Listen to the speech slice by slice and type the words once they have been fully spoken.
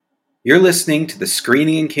You're listening to the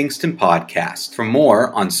Screening in Kingston podcast. For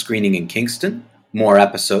more on Screening in Kingston, more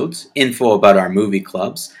episodes, info about our movie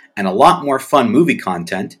clubs, and a lot more fun movie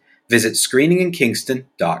content, visit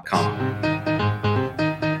screeninginkingston.com.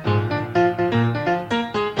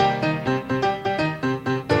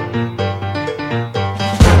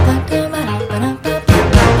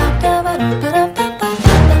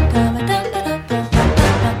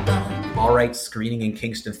 Screening in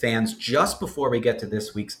Kingston fans, just before we get to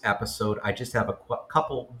this week's episode, I just have a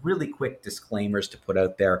couple really quick disclaimers to put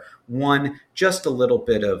out there. One, just a little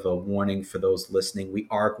bit of a warning for those listening. We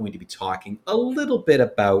are going to be talking a little bit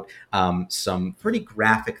about some pretty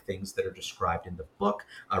graphic things that are described in the book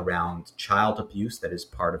around child abuse that is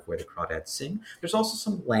part of Where the Crawdads Sing. There's also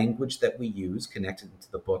some language that we use connected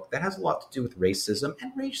to the book that has a lot to do with racism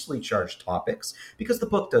and racially charged topics, because the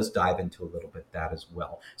book does dive into a little bit that as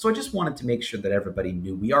well. So I just wanted to make sure that everybody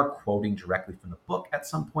knew we are quoting directly from the book at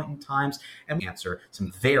some point in times, and we answer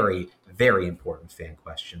some very, very important fan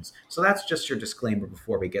questions. So that's just your disclaimer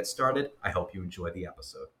before we get started. I hope you enjoy the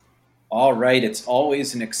episode. All right, it's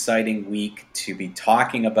always an exciting week to be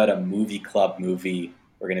talking about a movie club movie.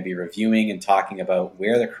 We're going to be reviewing and talking about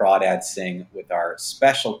Where the Crawdads Sing with our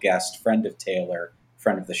special guest, friend of Taylor,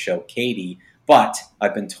 friend of the show, Katie. But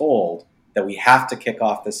I've been told that we have to kick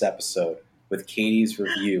off this episode with Katie's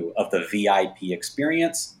review of the VIP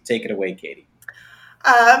experience. Take it away, Katie.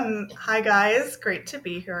 Hi guys, great to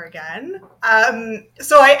be here again.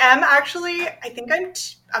 So I am actually, I think I'm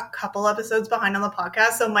a couple episodes behind on the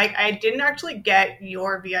podcast. So Mike, I didn't actually get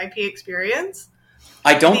your VIP experience.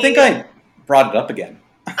 I don't think I brought it up again.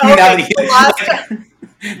 Okay,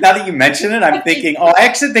 now that you mention it, I'm thinking, I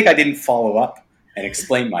actually think I didn't follow up and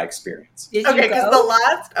explain my experience. Okay, because the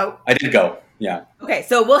last, I did go. Yeah. Okay,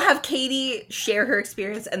 so we'll have Katie share her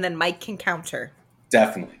experience, and then Mike can counter.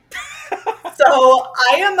 Definitely. So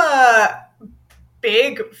I am a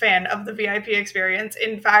big fan of the VIP experience.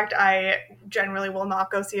 In fact, I generally will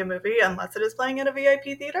not go see a movie unless it is playing at a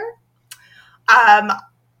VIP theater.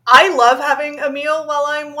 I love having a meal while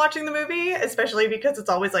I'm watching the movie, especially because it's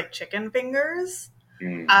always like chicken fingers.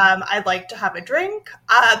 I'd like to have a drink.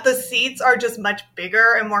 The seats are just much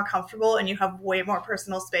bigger and more comfortable, and you have way more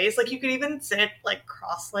personal space. Like, you could even sit like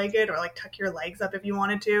cross-legged or like tuck your legs up if you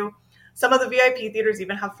wanted to. Some of the VIP theaters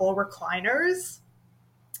even have full recliners.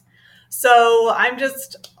 So I'm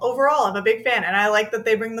a big fan, and I like that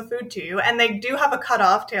they bring the food to you. And they do have a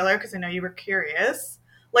cutoff, Taylor, because I know you were curious.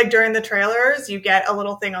 Like, during the trailers, you get a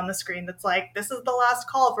little thing on the screen that's like, this is the last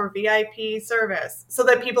call for VIP service, so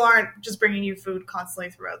that people aren't just bringing you food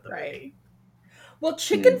constantly throughout the movie. Well,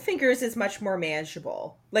 chicken fingers is much more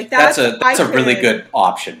manageable. Like, that's a really good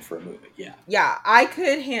option for a movie. Yeah. Yeah, I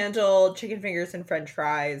could handle chicken fingers and French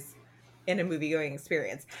fries in a movie-going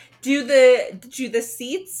experience. Do the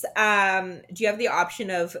seats, do you have the option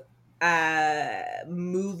of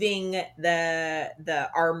moving the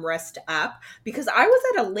armrest up? Because I was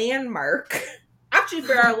at a Landmark actually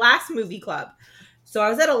for our last movie club. So I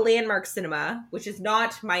was at a Landmark cinema, which is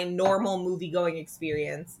not my normal movie going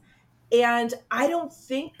experience, and I don't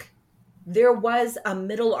think there was a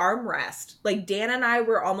middle armrest. Like, Dan and I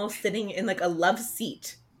were almost sitting in like a love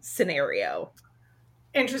seat scenario.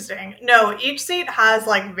 Interesting. No, each seat has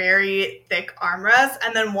like very thick armrests,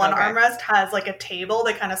 and then one armrest has like a table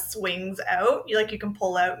that kind of swings out. You can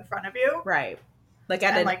pull out in front of you. Right. Like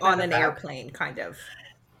on an airplane, kind of.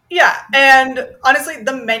 Yeah, and honestly,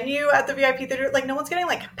 the menu at the VIP theater, like, no one's getting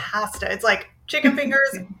like pasta. It's like chicken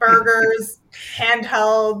fingers, burgers,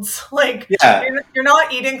 handhelds. Like, you're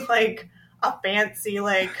not eating like a fancy,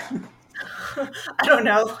 like, I don't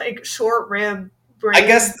know, like short rib. I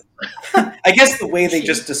guess the way they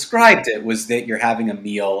just described it was that you're having a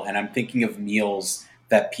meal, and I'm thinking of meals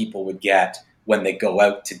that people would get when they go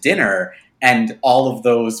out to dinner, and all of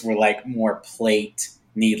those were like more plate,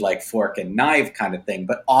 need like fork and knife kind of thing.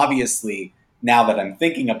 But obviously, now that I'm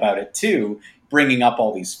thinking about it too, bringing up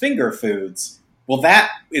all these finger foods, well,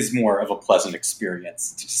 that is more of a pleasant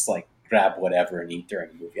experience to just like grab whatever and eat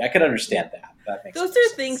during a movie. I could understand that. That makes those are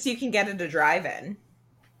sense. Things you can get at a drive-in.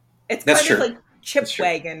 It's That's kind true. of like chip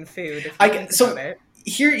wagon food.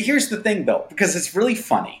 Here's the thing, though, because it's really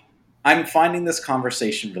funny. I'm finding this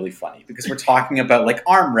conversation really funny because we're talking about like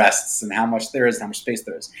armrests and how much there is and how much space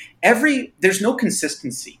there is. There's no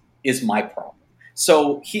consistency is my problem.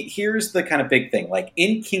 So here's the kind of big thing. Like,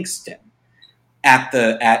 in Kingston, at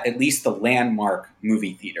least the Landmark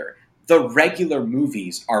movie theater, the regular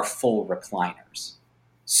movies are full recliners.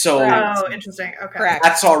 So interesting. Okay, correct.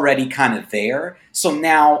 That's already kind of there. So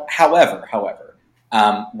now, however,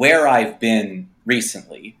 where I've been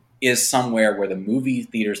recently, is somewhere where the movie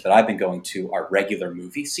theaters that I've been going to are regular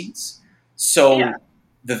movie seats. So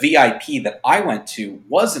the VIP that I went to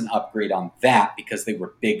was an upgrade on that because they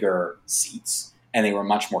were bigger seats and they were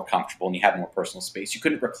much more comfortable and you had more personal space. You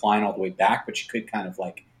couldn't recline all the way back, but you could kind of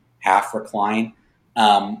like half recline,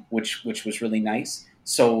 which was really nice.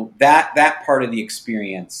 So that part of the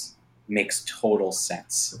experience makes total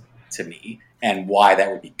sense to me and why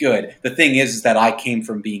that would be good. The thing is that I came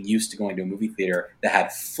from being used to going to a movie theater that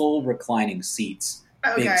had full reclining seats,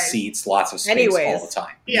 big seats, lots of space all the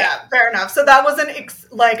time. Yeah, fair enough. So that wasn't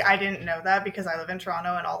I didn't know that because I live in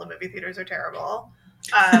Toronto and all the movie theaters are terrible.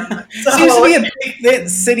 Seems to be a big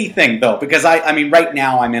city thing though, because I mean right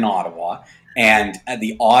now I'm in Ottawa and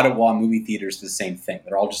the Ottawa movie theaters are the same thing.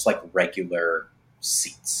 They're all just like regular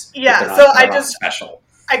seats. Yeah, so I just special.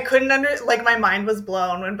 I couldn't my mind was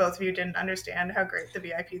blown when both of you didn't understand how great the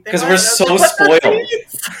VIP thing was. Because we're so spoiled.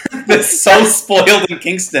 We're so spoiled in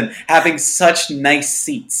Kingston, having such nice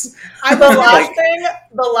seats. The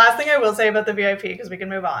last thing I will say about the VIP, because we can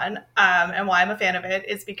move on, and why I'm a fan of it,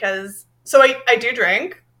 is because, so I do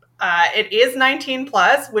drink. It is 19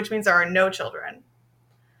 plus, which means there are no children.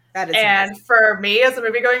 That is amazing. For me, as a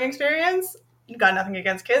movie-going experience, got nothing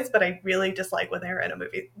against kids, but I really dislike when they're in a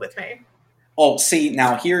movie with me. Oh, see,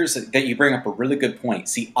 now here's that you bring up a really good point.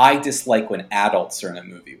 See, I dislike when adults are in a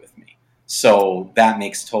movie with me. So that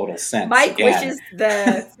makes total sense. Mike wishes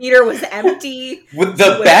the theater was empty. With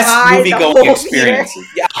the best movie-going experiences.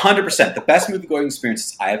 Yeah, 100%. The best movie-going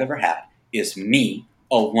experiences I have ever had is me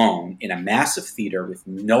alone in a massive theater with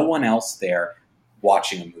no one else there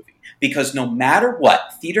watching a movie. Because no matter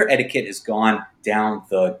what, theater etiquette has gone down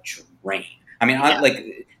the drain. I mean, I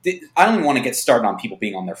don't even want to get started on people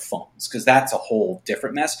being on their phones because that's a whole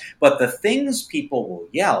different mess. But the things people will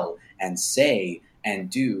yell and say and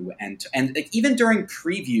do, and even during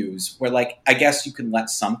previews where, I guess you can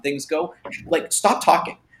let some things go, stop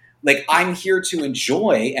talking. I'm here to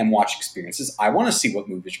enjoy and watch experiences. I want to see what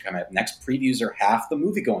movies are coming out next. Previews are half the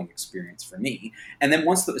movie-going experience for me. And then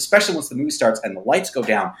especially once the movie starts and the lights go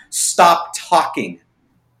down, stop talking.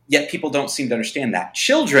 Yet people don't seem to understand that.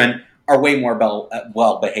 Children are way more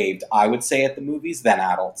well behaved, I would say, at the movies than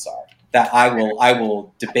adults are. That I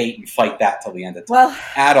will debate and fight that till the end of time. Well,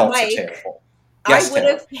 adults are terrible. Yes,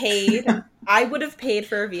 I would have paid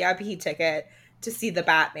for a VIP ticket to see the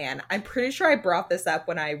Batman. I'm pretty sure I brought this up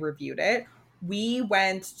when I reviewed it. We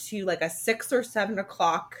went to a 6 or 7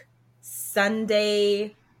 o'clock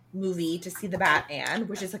Sunday movie to see the Batman,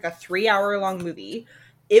 which is a 3-hour long movie.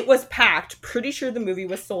 It was packed. Pretty sure the movie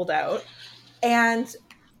was sold out. And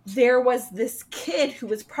there was this kid who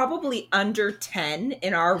was probably under 10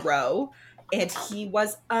 in our row, and he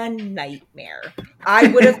was a nightmare. I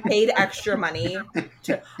would have paid extra money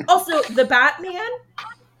to... Also, the Batman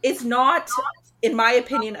is not, in my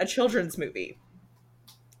opinion, a children's movie.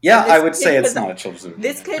 Yeah, I would say it's not a children's movie.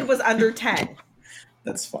 This kid was under 10.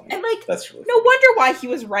 That's funny. And that's really no funny. wonder why he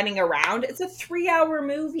was running around. It's a 3-hour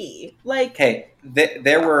movie. Hey,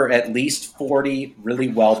 there were at least 40 really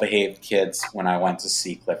well-behaved kids when I went to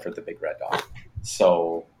see Clifford the Big Red Dog.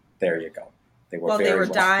 So there you go. They were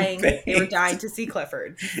dying. They were dying to see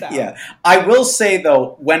Clifford. So. Yeah, I will say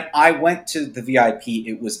though, when I went to the VIP,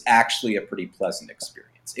 it was actually a pretty pleasant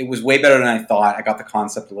experience. It was way better than I thought. I got the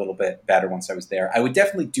concept a little bit better once I was there. I would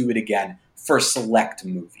definitely do it again for select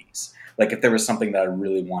movies. If there was something that I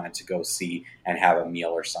really wanted to go see and have a meal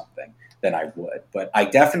or something, then I would. But I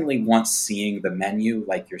definitely, once seeing the menu,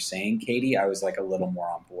 like you're saying, Katie, I was a little more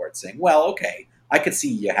on board, saying, well, okay, I could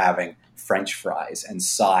see you having French fries and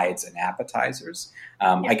sides and appetizers.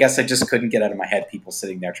 I guess I just couldn't get out of my head people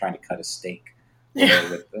sitting there trying to cut a steak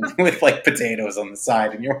with potatoes on the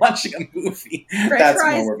side and you're watching a movie. That's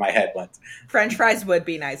more where my head went. French fries would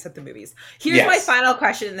be nice at the movies. Here's my final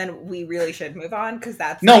question, and then we really should move on because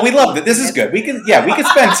that's... No, we love it. This is good. We can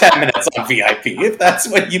spend 10 minutes on VIP. If that's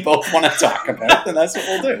what you both want to talk about, then that's what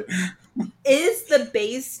we'll do. Is the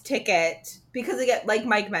base ticket, because again, like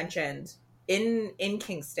Mike mentioned, in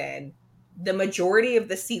Kingston, the majority of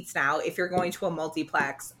the seats now, if you're going to a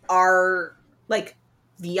multiplex, are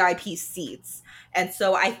VIP seats. And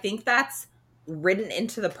so I think that's written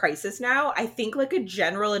into the prices now. I think a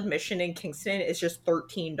general admission in Kingston is just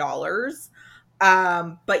 $13,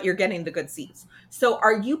 but you're getting the good seats. So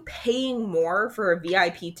are you paying more for a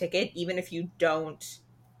VIP ticket even if you don't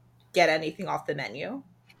get anything off the menu?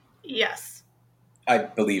 Yes, I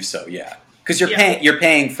believe so. Yeah, because you're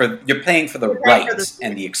paying for the rights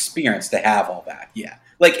and the experience to have all that. Yeah,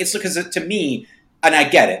 it's because to me. And I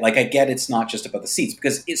get it. I get it's not just about the seats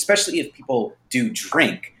because especially if people do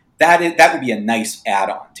drink, that would be a nice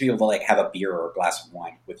add-on to be able to have a beer or a glass of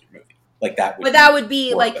wine with your movie. Like that would But that would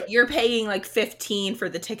be like it. you're paying like $15 for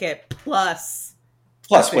the ticket plus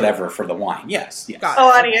whatever for the wine. Yes.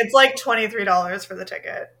 Oh, honey, it's like $23 for the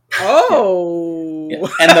ticket. Oh. Yeah.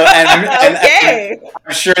 And Okay.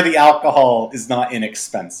 I'm sure the alcohol is not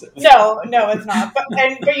inexpensive. No, it's not.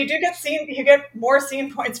 But you do get more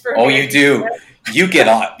scene points for. Oh, you do. You get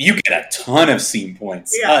a ton of scene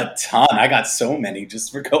points. Yeah. A ton. I got so many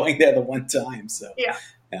just for going there the one time. So yeah.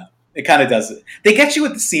 It kind of does it. They get you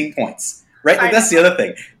with the scene points, right? Like, that's the other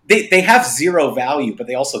thing. They have zero value, but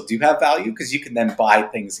they also do have value because you can then buy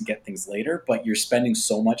things and get things later. But you're spending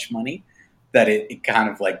so much money that it kind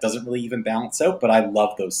of like doesn't really even balance out. But I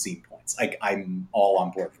love those scene points. Like, I'm all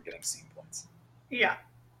on board for getting scene points. Yeah.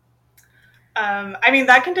 I mean,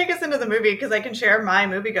 that can take us into the movie because I can share my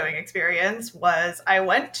movie-going experience. I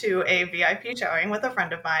went to a VIP showing with a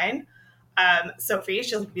friend of mine, Sophie.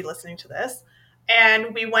 She'll be listening to this.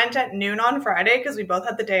 And we went at noon on Friday because we both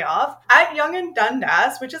had the day off at Yonge and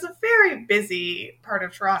Dundas, which is a very busy part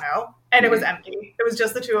of Toronto. And it was empty. It was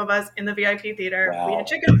just the two of us in the VIP theater. Wow. We had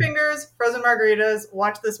chicken fingers, frozen margaritas,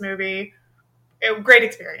 watched this movie. Great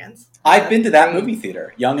experience. I've been to that movie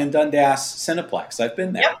theater, Yonge and Dundas Cineplex. I've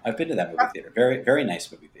been there. Yep. I've been to that movie theater. Very, very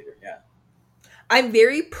nice movie theater, yeah. I'm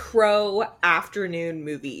very pro afternoon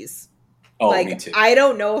movies. Oh, like, me too. I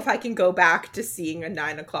don't know if I can go back to seeing a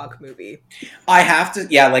 9:00 movie. I have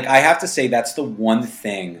to say that's the one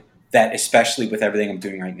thing that, especially with everything I'm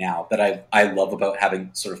doing right now, that I love about having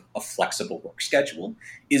sort of a flexible work schedule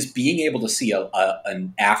is being able to see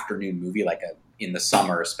an afternoon movie in the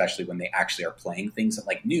summer, especially when they actually are playing things at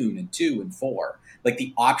like noon and 2 and 4. Like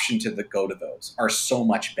the option to go to those are so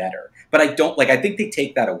much better. But I think they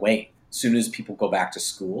take that away as soon as people go back to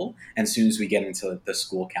school and as soon as we get into the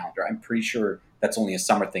school calendar. I'm pretty sure that's only a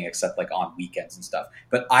summer thing, except like on weekends and stuff.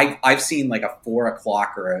 But I've seen like a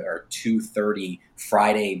 4:00 or 2:30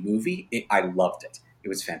 Friday movie. I loved it. It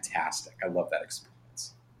was fantastic. I love that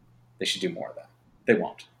experience. They should do more of that. They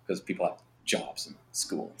won't because people have jobs and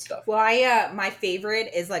school and stuff. Well, my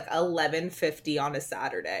favorite is like 11:50 on a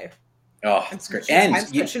Saturday. Oh, that's great. And I'm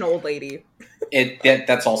such an old lady.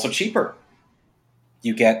 That's also cheaper.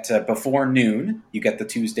 You get before noon, you get the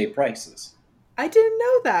Tuesday prices. I didn't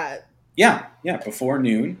know that. Yeah. Before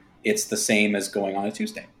noon, it's the same as going on a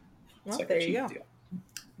Tuesday. Well, there you go. Deal.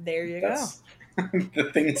 There you go. The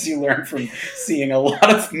things you learn from seeing a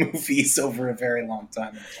lot of movies over a very long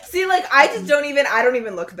time. See, like, I don't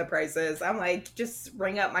even look at the prices. I'm like, just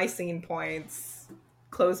ring up my scene points,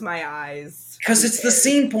 close my eyes. Because it's the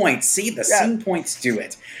scene points. See, the scene points do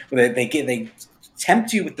it. They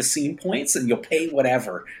tempt you with the scene points and you'll pay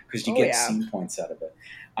whatever because you get scene points out of it.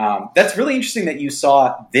 That's really interesting that you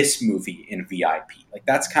saw this movie in VIP. Like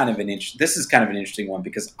this is kind of an interesting one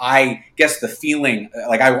because I guess the feeling,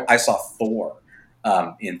 like I saw Thor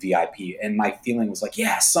in VIP and my feeling was like,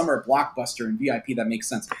 yeah, summer blockbuster in VIP, that makes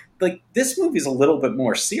sense. Like this movie is a little bit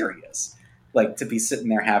more serious, like to be sitting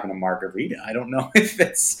there having a margarita. I don't know if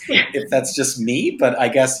that's just me, but I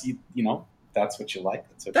guess you know, that's what you like.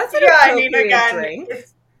 That's an appropriate drink.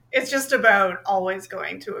 It's just about always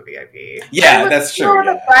going to a VIP. Yeah, that's true. With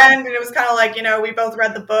a friend, and it was kind of like, you know, we both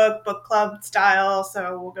read the book club style,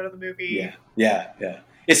 so we'll go to the movie. Yeah.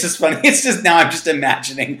 It's just funny. It's just now I'm just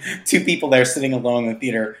imagining two people there sitting alone in the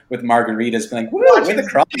theater with margaritas, being like, "Woo, we're the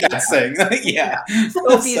Crawdads sing." Yeah.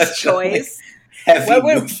 Sophie's choice. Heavy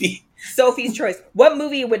movie. Sophie's choice. What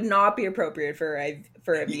movie would not be appropriate for a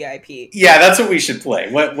VIP? Yeah, that's what we should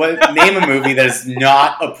play. What name a movie that is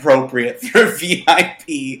not appropriate for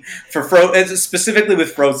VIP specifically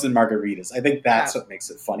with frozen margaritas. I think that's what makes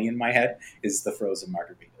it funny in my head is the frozen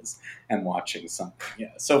margaritas and watching something.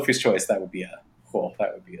 Yeah, Sophie's choice. That would be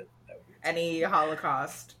any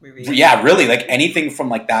Holocaust movie. Yeah, really, like anything from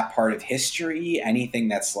like that part of history, anything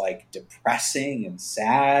that's like depressing and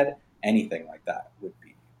sad, anything like that would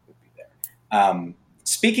be there.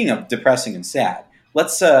 Speaking of depressing and sad,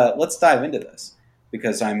 let's dive into this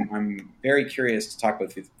because I'm very curious to talk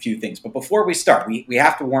about a few things. But before we start, we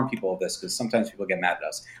have to warn people of this because sometimes people get mad at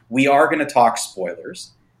us. We are going to talk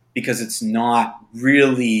spoilers because it's not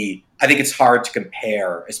really. I think it's hard to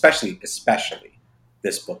compare, especially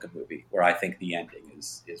this book and movie, where I think the ending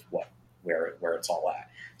is where it's all at.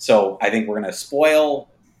 So I think we're going to spoil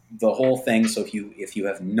the whole thing. So if you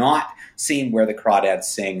have not seen Where the Crawdads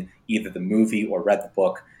Sing, either the movie or read the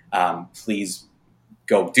book, please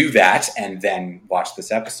go do that and then watch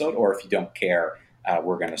this episode. Or if you don't care,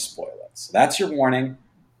 we're going to spoil it. So that's your warning.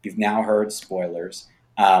 You've now heard spoilers.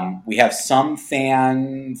 We have some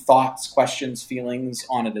fan thoughts, questions, feelings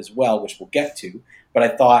on it as well, which we'll get to. But I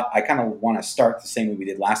thought I kind of want to start the same way we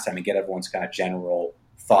did last time and get everyone's kind of general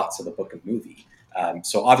thoughts of the book and movie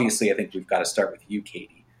So obviously, I think we've got to start with you,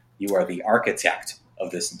 Katie. You are the architect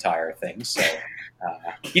of this entire thing. So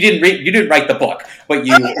you didn't write the book, but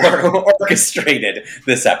you orchestrated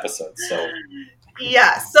this episode. So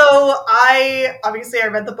yeah. So I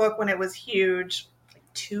read the book when it was huge.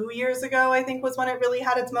 2 years ago, I think, was when it really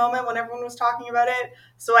had its moment, when everyone was talking about it.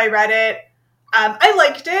 So I read it. I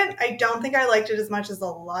liked it. I don't think I liked it as much as a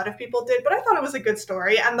lot of people did, but I thought it was a good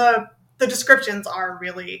story. And the descriptions are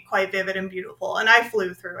really quite vivid and beautiful, and I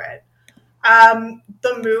flew through it.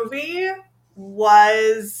 The movie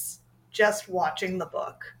was just watching the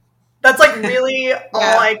book. That's like really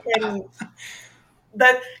all I can.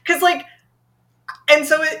 Because like, and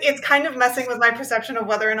so it's kind of messing with my perception of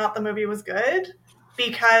whether or not the movie was good.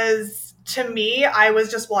 Because to me, I was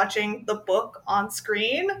just watching the book on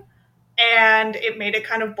screen, and it made it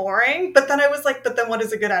kind of boring. But then I was like, but then what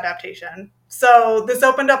is a good adaptation? So this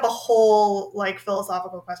opened up a whole like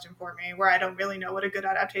philosophical question for me, where I don't really know what a good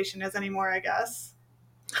adaptation is anymore, I guess.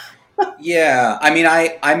 Yeah, I mean,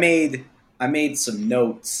 I made some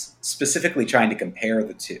notes specifically trying to compare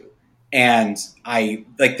the two, and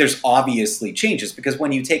there's obviously changes, because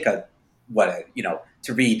when you take to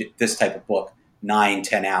read this type of book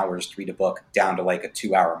 9-10 hours to read a book down to like a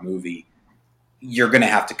 2-hour movie, you're going to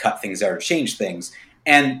have to cut things out or change things.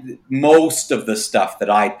 And most of the stuff that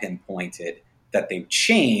I pinpointed that they've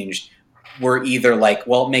changed were either like,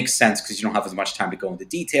 well, it makes sense because you don't have as much time to go into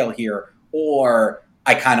detail here, or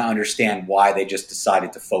I kind of understand why they just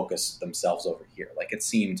decided to focus themselves over here. Like, it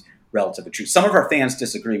seemed relatively true. Some of our fans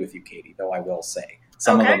disagree with you, Katie, though I will say.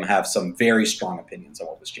 Some of them have some very strong opinions on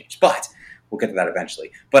what was changed. But we'll get to that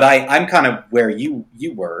eventually. But I'm kind of where you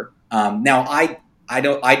were. Now, I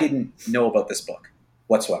didn't know about this book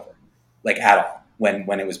whatsoever, like at all.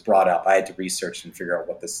 When it was brought up, I had to research and figure out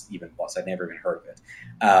what this even was. I'd never even heard of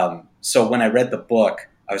it. So when I read the book,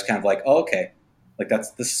 I was kind of like, oh, okay, like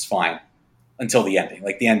this is fine until the ending.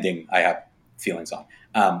 Like the ending, I have feelings on.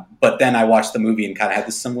 But then I watched the movie and kind of had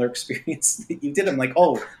this similar experience that you did. I'm like,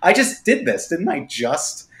 oh, I just did this. Didn't I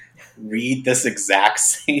just read this exact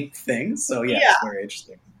same thing? So yeah. It's very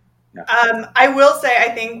interesting. Yeah. I will say, I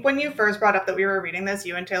think when you first brought up that we were reading this,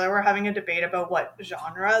 you and Taylor were having a debate about what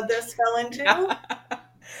genre this fell into.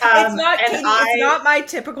 It's not my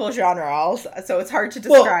typical genre, so it's hard to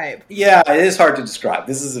describe. Well, yeah, it is hard to describe.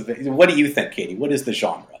 What do you think, Katie? What is the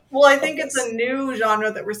genre? Well, I think it's a new genre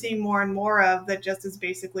that we're seeing more and more of that just is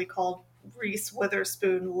basically called Reese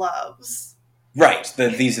Witherspoon loves. Right.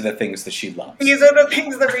 These are the things that she loves. These are the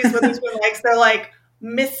things that Reese Witherspoon likes. They're like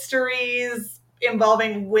mysteries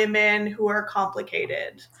involving women who are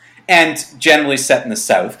complicated. And generally set in the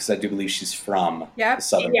South, because I do believe she's from the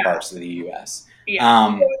southern parts of the U.S. Yeah,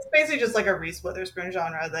 so it's basically just like a Reese Witherspoon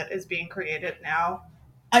genre that is being created now.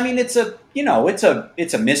 I mean, it's a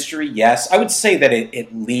mystery, yes. I would say that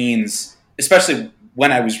it leans, especially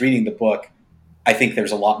when I was reading the book, I think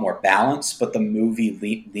there's a lot more balance, but the movie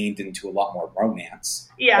leaned into a lot more romance.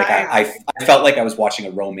 Yeah, like I felt like I was watching a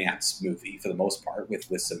romance movie for the most part, with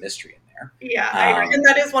some mystery in there. Yeah, I agree. And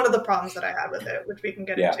that is one of the problems that I had with it, which we can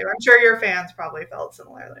get into. I'm sure your fans probably felt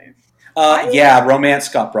similarly. Romance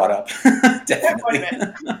got brought up.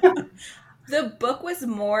 Definitely. The book was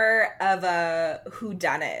more of a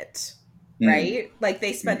whodunit, right? Like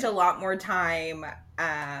they spent a lot more time,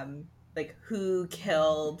 like who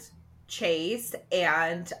killed Chase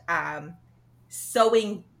and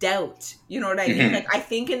sowing doubt. You know what I mean? Like I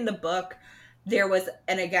think in the book there was,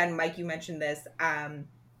 and again, Mike, you mentioned this,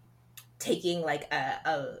 taking like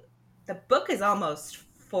the book is almost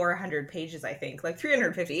 400 pages, I think, like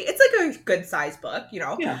 350. It's like a good size book, you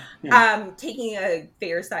know. Taking a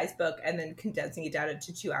fair size book and then condensing it down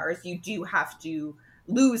into 2 hours, you do have to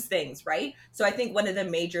lose things, right? So I think one of the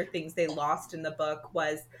major things they lost in the book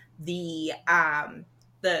was the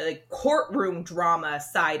courtroom drama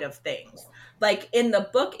side of things. Like in the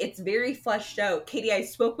book, it's very fleshed out. Katie, I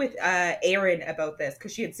spoke with Erin about this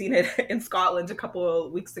because she had seen it in Scotland a couple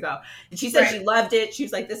of weeks ago. And she said she loved it. She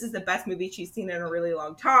was like, this is the best movie she's seen in a really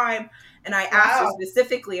long time. And I asked her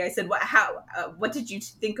specifically, I said, what did you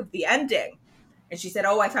think of the ending? And she said,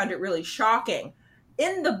 I found it really shocking.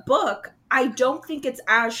 In the book, I don't think it's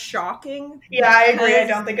as shocking. Yeah, I agree. I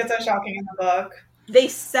don't think it's as shocking in the book. They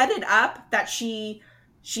set it up that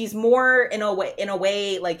she's more in a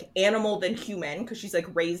way like animal than human, because she's like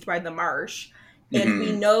raised by the marsh. And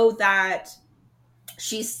we know that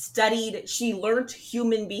she learned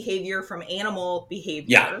human behavior from animal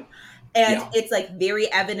behavior. And it's like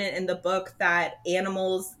very evident in the book that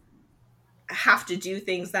animals have to do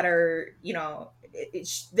things that are, you know,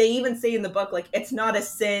 they even say in the book, like, it's not a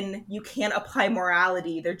sin. You can't apply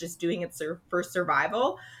morality. They're just doing it for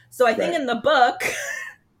survival. So I think in the book,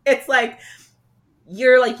 it's like,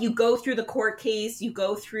 you go through the court case, you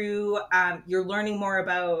go through, you're learning more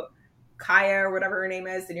about Kaya or whatever her name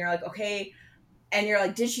is, and you're like, okay, and you're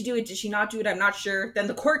like, did she do it? Did she not do it? I'm not sure. Then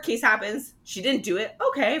the court case happens. She didn't do it.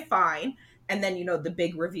 Okay, fine. And then, the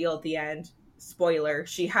big reveal at the end, spoiler,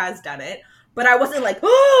 she has done it. But I wasn't like,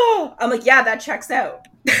 oh, I'm like, yeah, that checks out.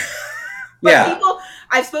 But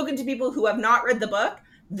I've spoken to people who have not read the book.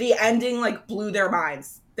 The ending, like, blew their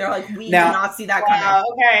minds. They're like, we did not see that coming.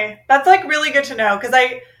 Okay. That's, like, really good to know, because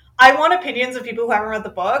I want opinions of people who haven't read the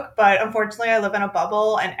book, but unfortunately I live in a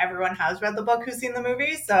bubble and everyone has read the book who's seen the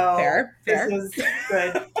movie, so this is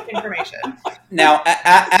good information. Now,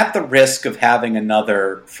 at the risk of having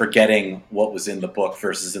another forgetting what was in the book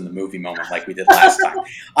versus in the movie moment like we did last time,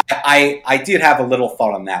 I did have a little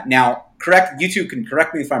thought on that. Now, you two can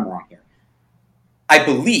correct me if I'm wrong here. I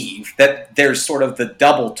believe that there's sort of the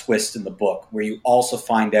double twist in the book where you also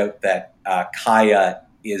find out that Kaya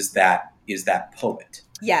is that poet.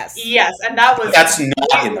 Yes, and that's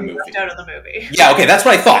not in the movie. Left out of the movie. Yeah, okay, that's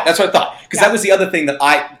what I thought. Because that was the other thing that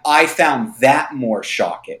I found that more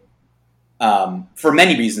shocking. For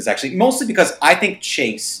many reasons, actually. Mostly because I think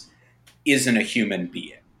Chase isn't a human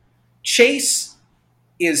being. Chase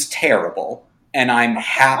is terrible, and I'm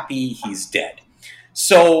happy he's dead.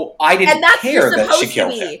 So I didn't care that she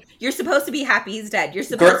killed him. You're supposed to be happy he's dead. You're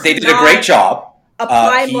supposed They did a great job.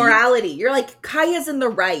 Apply morality. You're like, Kaya's in the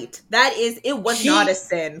right. It was not a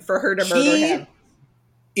sin for her to murder him.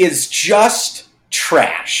 He is just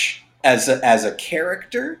trash as a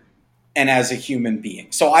character and as a human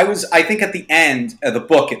being. So I think at the end of the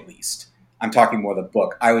book, at least, I'm talking more the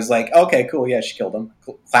book, I was like, okay, cool, yeah, she killed him.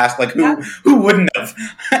 Class, like, who wouldn't have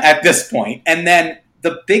at this point? And then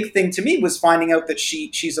the big thing to me was finding out that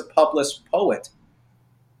she's a published poet.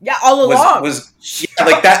 Yeah, all along.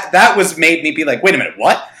 Like that was made me be like, wait a minute,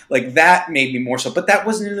 what? Like that made me more so, but that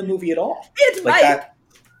wasn't in the movie at all. It's like that.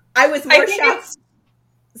 I was more shocked.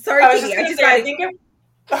 Sorry, Katie.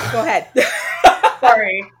 Go ahead.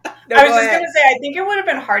 Sorry. I was just going to say, I think it would have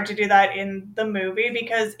been hard to do that in the movie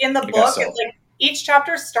because in the book, it's like each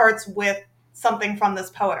chapter starts with something from this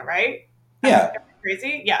poet, right? Yeah.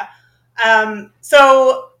 Crazy? Yeah.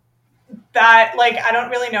 So that, like, I don't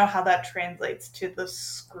really know how that translates to the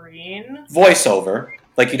screen. Voiceover.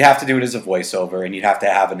 Like, you'd have to do it as a voiceover, and you'd have to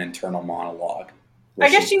have an internal monologue. I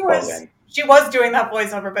guess she was doing that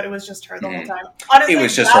voiceover, but it was just her the whole time. Honestly, it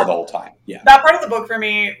was just her the whole time. Yeah. That part of the book for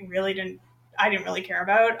me I didn't really care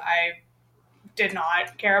about. I did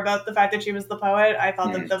not care about the fact that she was the poet. I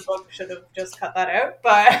thought that the book should have just cut that out,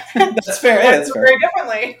 but that's fair. That's very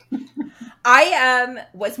differently. I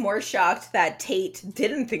was more shocked that Tate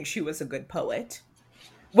didn't think she was a good poet.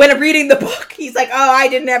 When reading the book, he's like, oh,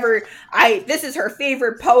 this is her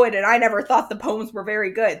favorite poet, and I never thought the poems were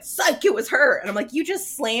very good. Psych, it was her. And I'm like, you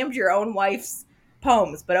just slammed your own wife's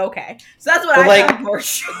poems, but okay. So that's what I found more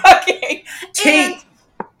shocking.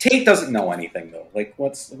 Tate doesn't know anything though. Like, why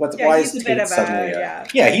is Tate suddenly?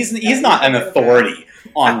 He's not an authority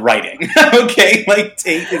on writing. Okay, like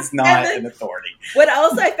Tate is not an authority. What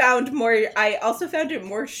else I also found it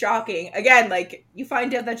more shocking. Again, like you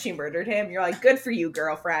find out that she murdered him. You're like, good for you,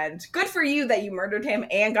 girlfriend. Good for you that you murdered him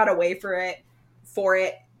and got away for it.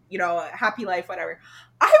 Happy life, whatever.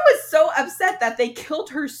 I was so upset that they killed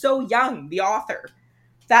her so young. The author.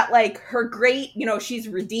 That, like, her great, she's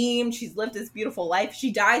redeemed, she's lived this beautiful life.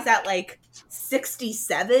 She dies at, like,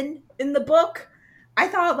 67 in the book. I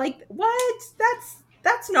thought, like, what?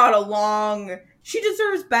 That's not a long... She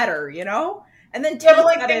deserves better, And then... Yeah, but,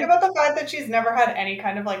 like, think about the fact that she's never had any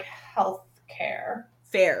kind of, like, health care.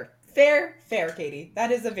 Fair, Katie.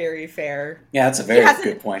 That is a very fair... Yeah, that's a very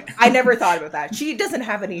good point. I never thought about that. She doesn't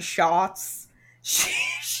have any shots.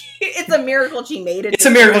 It's a miracle she made it. It's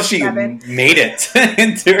a miracle she made it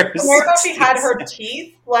into her. A miracle she had her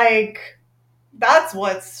teeth. Like, that's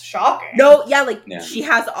what's shocking. No, yeah, she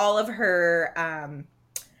has all of her,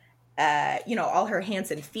 all her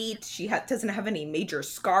hands and feet. She doesn't have any major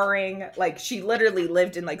scarring. Like, she literally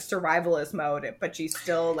lived in, like, survivalist mode, but she's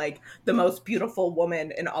still, like, the most beautiful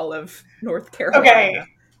woman in all of North Carolina. Okay.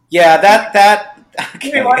 Yeah, that.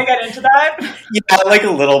 Okay. Do you want to get into that? Yeah, like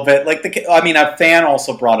a little bit. Like a fan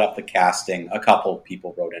also brought up the casting. A couple of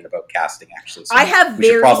people wrote in about casting, actually. So I have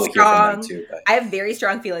very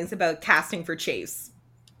strong feelings about casting for Chase.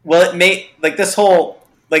 Well, it made this whole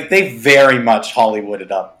they very much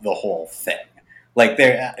Hollywooded up the whole thing. Like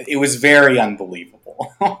it was very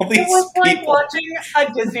unbelievable. It was like watching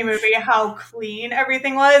a Disney movie. How clean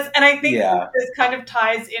everything was, and I think this kind of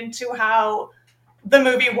ties into how the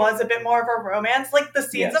movie was a bit more of a romance. Like the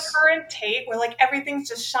scenes of Yes. her and Tate where like everything's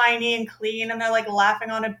just shiny and clean and they're like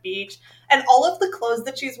laughing on a beach. And all of the clothes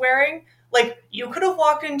that she's wearing, like you could have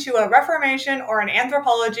walked into a Reformation or an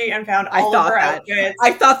Anthropology and found all of her outfits.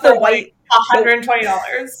 I thought the white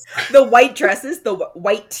 $120. the white dresses, the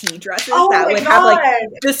white tea dresses Oh that my would God. have like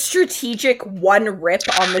the strategic one rip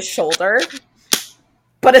on the shoulder,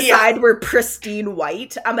 but aside were pristine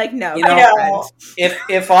white. I'm like, no, You know, know.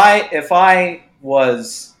 if I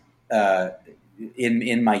was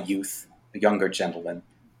in my youth, a younger gentleman,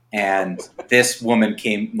 and this woman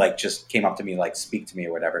came up to me, like speak to me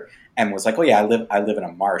or whatever, and was like, "Oh yeah, I live in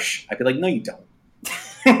a marsh," I'd be like, "No, you don't."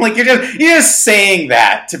 Like you're just saying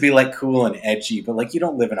that to be like cool and edgy, but like you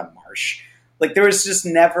don't live in a marsh. Like there was just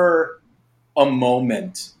never a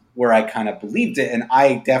moment where I kind of believed it, and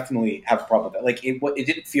I definitely have a problem with that. Like it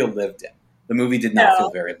didn't feel lived in. The movie did not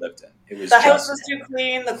feel very lived in. It was the house was too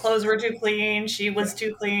clean, the clothes were too clean, she was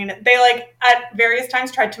too clean. They like at various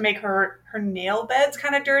times tried to make her nail beds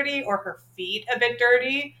kind of dirty or her feet a bit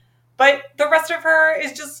dirty. But the rest of her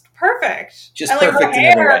is just perfect. Just and, like, perfect in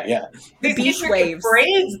every way, yeah. These beach waves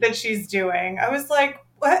braids that she's doing. I was like,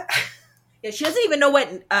 what? Yeah, she doesn't even know what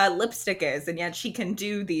lipstick is, and yet she can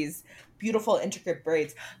do these beautiful, intricate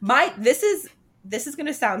braids. This is going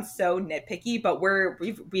to sound so nitpicky, but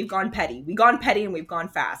we've gone petty. We've gone petty and we've gone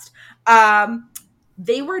fast.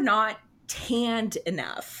 They were not tanned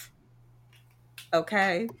enough.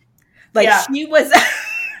 Okay, like she was.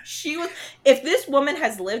 She was. If this woman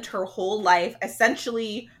has lived her whole life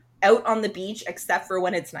essentially out on the beach, except for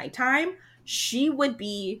when it's nighttime, she would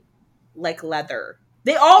be like leather.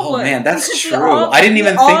 They all would. Man, that's true. I didn't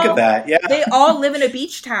even think of that. Yeah. They all live in a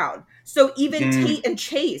beach town. So even Tate and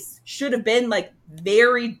Chase should have been like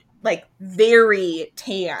very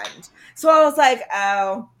tanned. So I was like,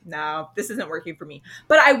 oh, no, this isn't working for me.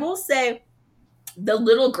 But I will say the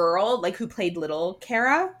little girl, like who played little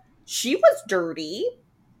Kara, she was dirty.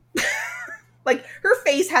 Like her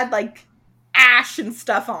face had like ash and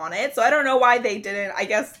stuff on it. So I don't know why they didn't, I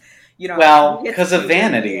guess, you know. Well, because of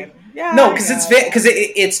vanity. Yeah, no, because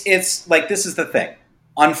it's like, this is the thing.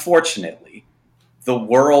 Unfortunately, the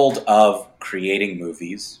world of creating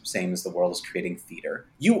movies, same as the world is creating theater,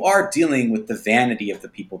 you are dealing with the vanity of the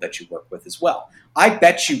people that you work with as well. I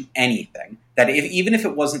bet you anything that even if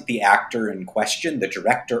it wasn't the actor in question, the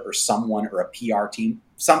director or someone or a PR team,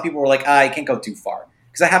 some people were like, I can't go too far.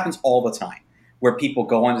 Because that happens all the time, where people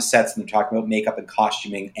go onto sets and they're talking about makeup and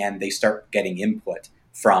costuming and they start getting input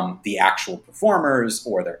from the actual performers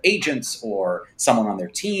or their agents or someone on their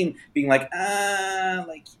team being like,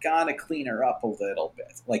 like you gotta clean her up a little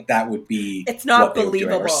bit. Like that would be it's not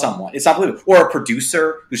believable. Or someone, it's not believable. Or a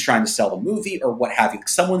producer who's trying to sell the movie or what have you. Like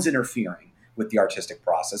someone's interfering with the artistic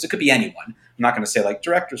process. It could be anyone. I'm not going to say like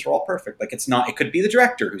directors are all perfect. Like it's not. It could be the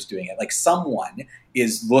director who's doing it. Like someone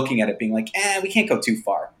is looking at it being like, we can't go too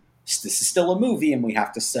far. This is still a movie and we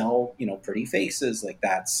have to sell, pretty faces. Like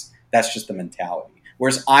that's just the mentality.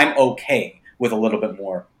 Whereas I'm okay with a little bit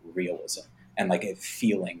more realism and like it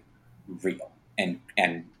feeling real, and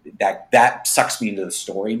that sucks me into the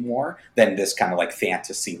story more than this kind of like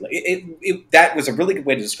fantasy. That was a really good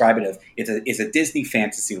way to describe it. It's a Disney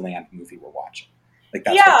Fantasyland movie we're watching. Like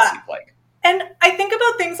that's what it seemed like. And I think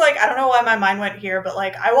about things like, I don't know why my mind went here, but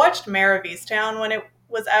like I watched Mare of Easttown when it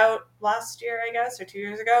was out last year, I guess, or 2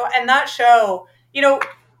 years ago, and that show,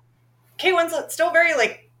 Kate Winslet's still very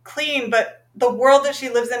like clean, but the world that she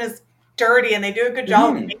lives in is dirty, and they do a good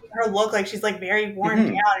job of making her look like she's like very worn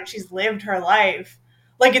down and she's lived her life.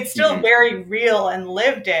 Like it's still very real and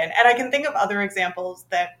lived in. And I can think of other examples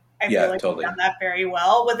that I feel like have done that very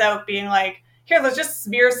well without being like, here, let's just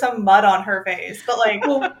smear some mud on her face. But like,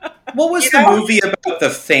 what was the movie about the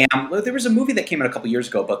family? There was a movie that came out a couple years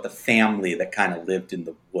ago about the family that kind of lived in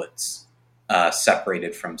the woods,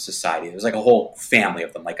 separated from society. There was like a whole family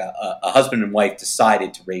of them, like a husband and wife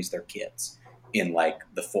decided to raise their kids in like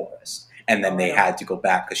the forest, and then they had to go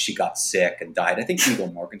back because she got sick and died. I think Viggo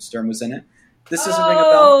Mortenstern was in it. This doesn't ring a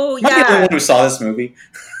bell. I'm the only one who saw this movie.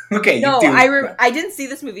 Okay, no, I didn't see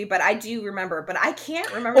this movie, but I do remember. But I can't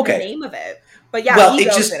remember the name of it. But yeah,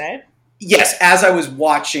 Viggo's in it. Yes, as I was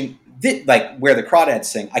watching, like Where the Crawdads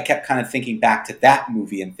Sing, I kept kind of thinking back to that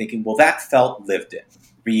movie and thinking, well, that felt lived in,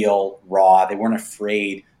 real, raw. They weren't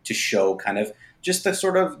afraid to show kind of just the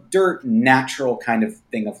sort of dirt, natural kind of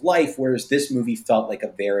thing of life, whereas this movie felt like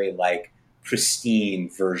a very like pristine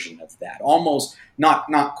version of that, almost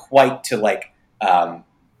not quite to like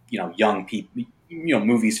young people,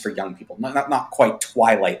 movies for young people, not quite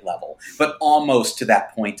Twilight level, but almost to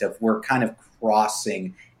that point of we're kind of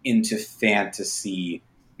crossing into fantasy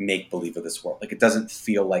make-believe of this world. Like, it doesn't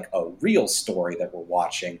feel like a real story that we're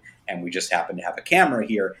watching and we just happen to have a camera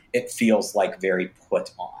here. It feels like very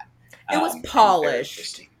put on. It was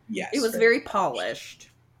polished. Yes. It was very polished.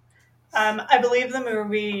 I believe the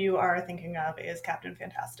movie you are thinking of is Captain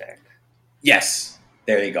Fantastic. Yes.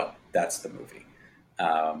 There you go. That's the movie.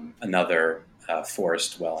 Another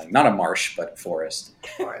forest dwelling, not a marsh, but forest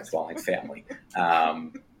dwelling family.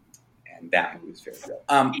 And that movie was very real.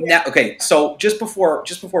 Now, okay, so just before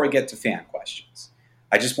we get to fan questions,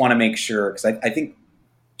 I just want to make sure, because I think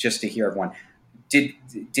just to hear everyone,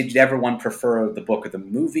 did everyone prefer the book or the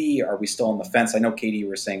movie? Are we still on the fence? I know, Katie, you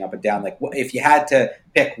were saying up and down. Like, if you had to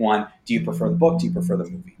pick one, do you prefer the book? Do you prefer the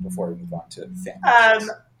movie? Before we move on to fan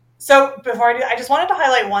questions. So before I do, I just wanted to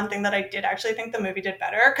highlight one thing that I did actually think the movie did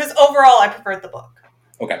better, because overall I preferred the book.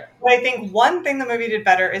 Okay. But I think one thing the movie did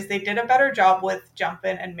better is they did a better job with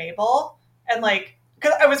Jumpin and Mabel, and like,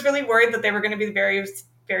 because I was really worried that they were going to be very,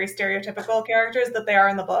 very stereotypical characters that they are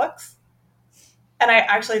in the books, and I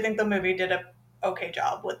actually think the movie did a okay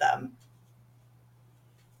job with them.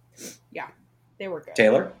 Yeah, they were good.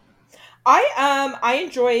 Taylor? I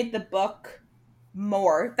enjoyed the book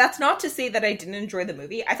more. That's not to say that I didn't enjoy the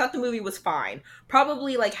movie. I thought the movie was fine.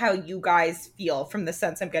 Probably like how you guys feel from the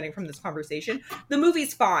sense I'm getting from this conversation. The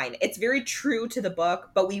movie's fine. It's very true to the book,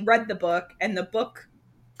 but we read the book and the book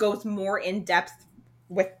goes more in depth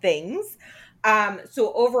with things.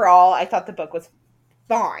 So overall, I thought the book was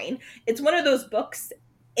fine. It's one of those books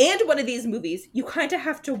and one of these movies you kind of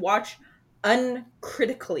have to watch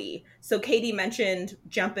uncritically. So Katie mentioned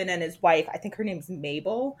Jumpin and his wife. I think her name's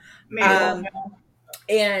Mabel.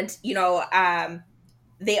 And, you know,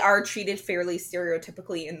 they are treated fairly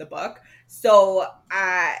stereotypically in the book. So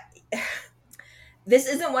this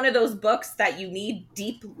isn't one of those books that you need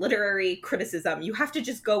deep literary criticism. You have to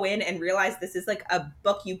just go in and realize this is like a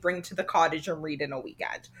book you bring to the cottage and read in a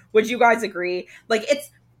weekend. Would you guys agree? Like,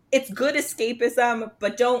 it's good escapism,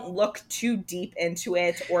 but don't look too deep into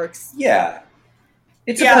it or... Yeah.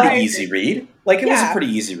 It's a pretty easy read. Like, it was a pretty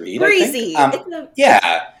easy read, Breezy. I think.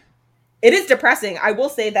 It is depressing. I will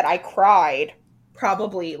say that I cried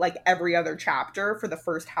probably like every other chapter for the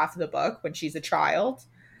first half of the book when she's a child.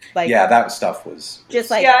 Like, that stuff was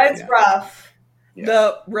just like... Yeah, it's rough.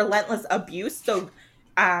 The relentless abuse. So,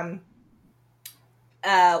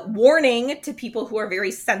 warning to people who are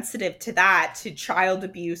very sensitive to that, to child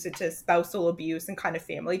abuse and to spousal abuse and kind of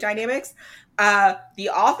family dynamics. The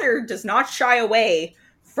author does not shy away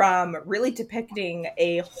from really depicting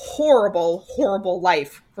a horrible, horrible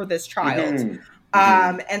life for this child.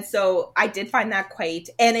 And so I did find that quite,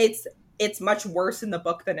 and it's much worse in the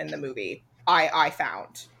book than in the movie, I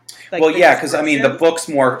found. Like, because I mean the book's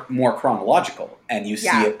more chronological, and you see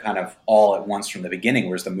it kind of all at once from the beginning,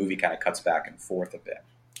 whereas the movie kind of cuts back and forth a bit.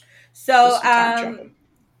 So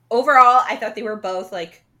overall, I thought they were both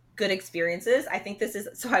like good experiences. I think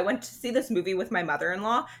so I went to see this movie with my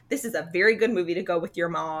mother-in-law. This is a very good movie to go with your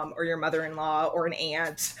mom or your mother-in-law or an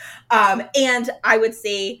aunt. And I would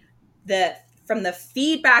say that from the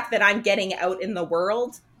feedback that I'm getting out in the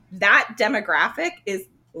world, that demographic is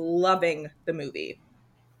loving the movie.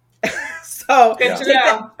 So good to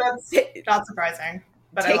know. That's not surprising.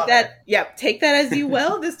 But take that as you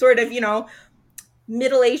will. This sort of,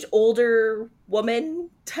 middle-aged older woman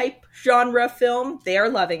type genre film, they are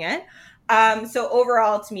loving it. So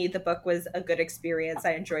overall, to me, the book was a good experience.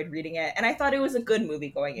 I enjoyed reading it, and I thought it was a good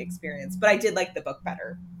movie-going experience, but I did like the book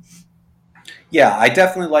better. Yeah, I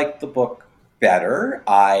definitely liked the book better.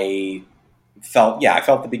 I felt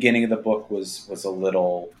the beginning of the book was a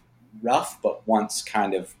little rough, but once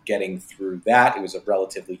kind of getting through that, it was a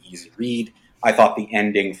relatively easy read. I thought the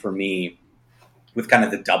ending for me, with kind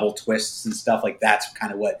of the double twists and stuff, like that's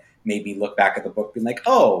kind of what made me look back at the book being like,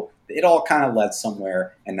 oh, it all kind of led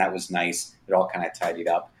somewhere, and that was nice. It all kind of tidied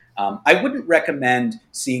up. I wouldn't recommend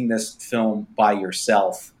seeing this film by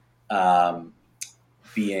yourself,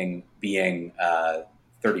 being a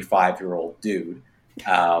 35-year-old dude,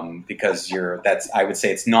 because I would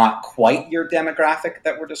say it's not quite your demographic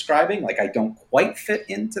that we're describing. Like, I don't quite fit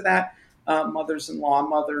into that mothers-in-law,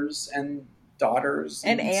 mothers and daughters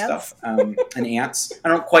and aunts. Stuff, and aunts. I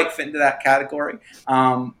don't quite fit into that category.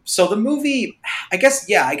 So the movie, I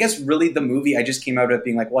guess really the movie, I just came out of it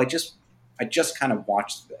being like, well, I just kind of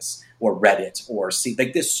watched this or read it or see,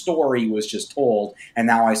 like, this story was just told, and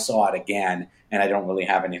now I saw it again, and I don't really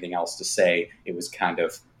have anything else to say. It was kind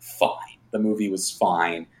of fine. The movie was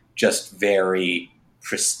fine, just very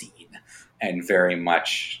pristine and very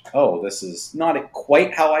much, this is not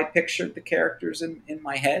quite how I pictured the characters in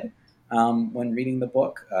my head when reading the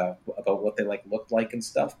book about what they looked like and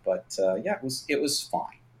stuff. But it was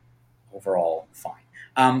fine. Overall, fine.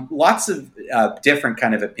 Lots of different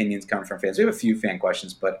kind of opinions coming from fans. We have a few fan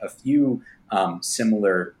questions, but a few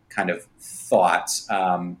similar kind of thoughts.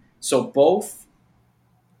 So both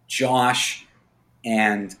Josh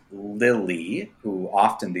and Lily, who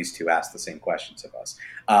often these two ask the same questions of us,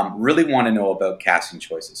 really want to know about casting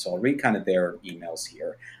choices. So I'll read kind of their emails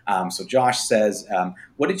here. So Josh says,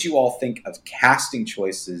 what did you all think of casting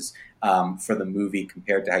choices for the movie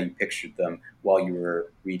compared to how you pictured them while you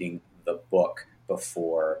were reading the book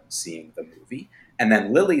before seeing the movie? And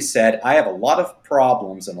then Lily said, I have a lot of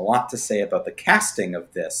problems and a lot to say about the casting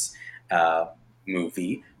of this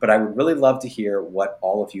movie, but I would really love to hear what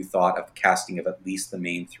all of you thought of the casting of at least the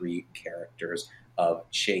main three characters of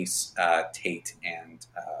Chase, Tate, and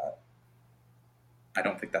I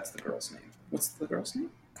don't think that's the girl's name. What's the girl's name?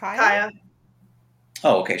 Kaya.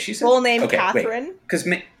 Oh, okay. She said full name Catherine.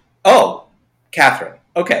 Catherine.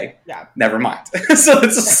 Okay. Yeah. Never mind.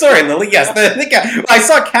 Sorry, Lily. Yes, I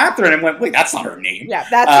saw Catherine and went, wait, that's not her name. Yeah,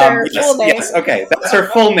 that's her full name. Yes, okay, that's her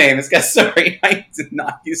full name. Sorry, I am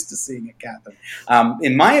not used to seeing it, Catherine.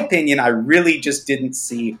 In my opinion, I really just didn't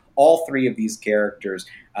see all three of these characters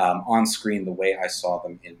on screen the way I saw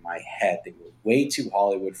them in my head. They were way too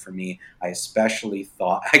Hollywood for me. I especially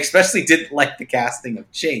didn't like the casting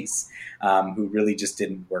of Chase, who really just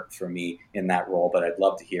didn't work for me in that role, but I'd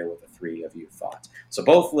love to hear what the three of you thought. So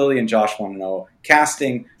both Lily and Josh want to know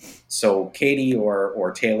casting. So Katie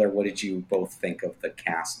or Taylor, what did you both think of the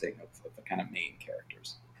casting of the kind of main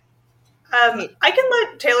characters? I can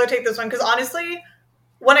let Taylor take this one because honestly,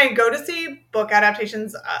 when I go to see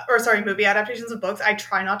movie adaptations of books, I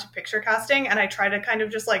try not to picture casting and I try to kind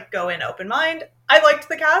of just like go in open mind. I liked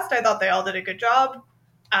the cast. I thought they all did a good job.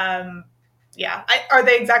 Are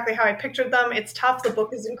they exactly how I pictured them? It's tough. The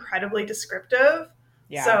book is incredibly descriptive.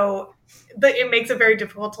 Yeah. So it makes it very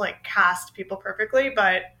difficult to like cast people perfectly.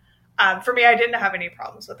 But for me, I didn't have any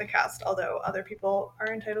problems with the cast, although other people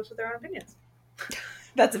are entitled to their own opinions.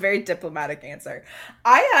 That's a very diplomatic answer.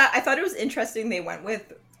 I thought it was interesting they went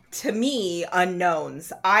with, to me,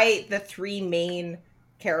 unknowns. The three main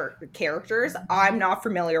characters, I'm not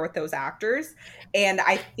familiar with those actors. And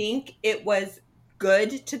I think it was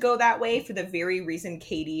good to go that way for the very reason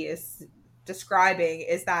Katie is describing,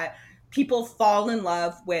 is that people fall in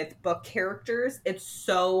love with book characters. It's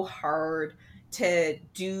so hard to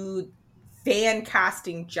do fan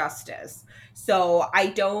casting justice. So I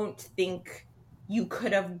don't think you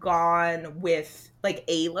could have gone with like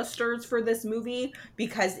A-listers for this movie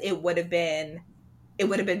because it would have been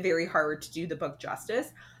very hard to do the book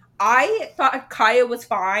justice. I thought Kaya was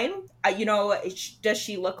fine. Does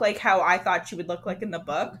she look like how I thought she would look like in the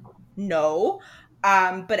book? No.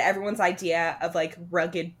 But everyone's idea of like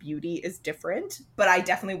rugged beauty is different. But I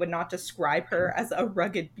definitely would not describe her as a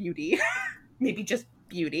rugged beauty. Maybe just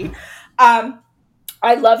beauty.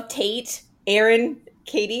 I love Tate. Erin,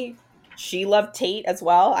 Katie, she loved Tate as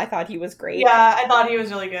well. I thought he was great. Yeah, I thought he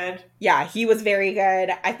was really good. Yeah, he was very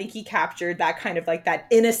good. I think he captured that kind of like that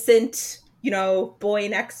innocent, boy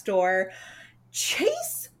next door.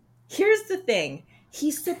 Chase, here's the thing.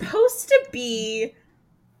 He's supposed to be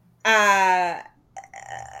a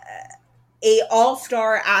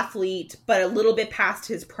all-star athlete, but a little bit past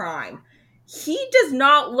his prime. He does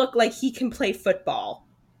not look like he can play football.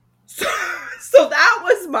 So that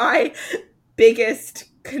was my biggest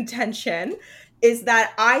contention, is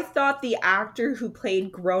that I thought the actor who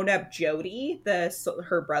played grown-up Jody,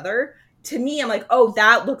 her brother, to me, I'm like, oh,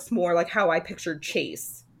 that looks more like how I pictured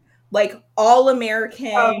Chase. Like,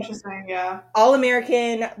 all-American. Oh, interesting, yeah.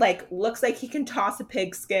 All-American, like, looks like he can toss a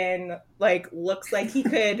pigskin, like, looks like he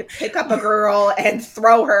could pick up a girl and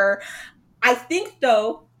throw her. I think,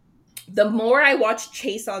 though, the more I watched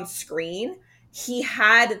Chase on screen, he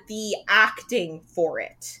had the acting for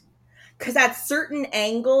it. Because at certain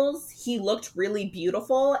angles, he looked really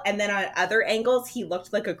beautiful. And then on other angles, he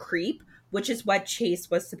looked like a creep, which is what Chase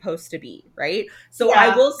was supposed to be, right? So yeah,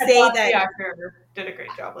 I will say that the actor did a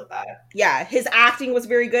great job with that. Yeah, his acting was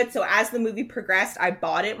very good. So as the movie progressed, I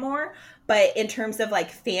bought it more. But in terms of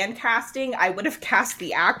like fan casting, I would have cast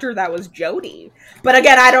the actor that was Jody. But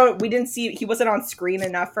again, he wasn't on screen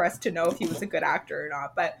enough for us to know if he was a good actor or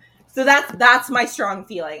not. But so that's my strong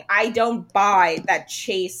feeling. I don't buy that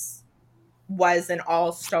Chase was an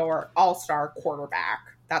all-star quarterback.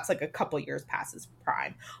 That's like a couple years past his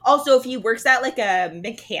prime. Also, if he works at like a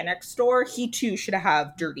mechanic store, he too should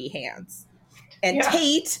have dirty hands. And yeah.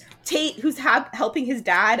 Tate, who's helping his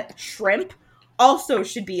dad shrimp, also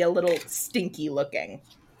should be a little stinky looking.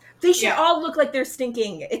 They should all look like they're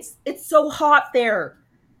stinking. It's so hot there.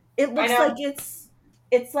 It looks like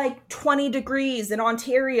it's like 20 degrees in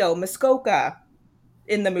Ontario, Muskoka.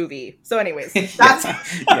 in the movie. So anyways, that's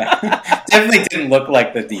definitely didn't look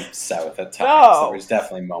like the Deep South at times. No. There was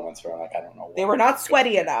definitely moments where I'm like, I don't know. They were not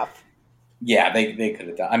sweaty enough. Yeah, they could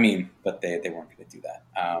have done. I mean, but they weren't going to do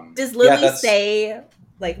that. Does Lily say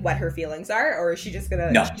like what her feelings are, or is she just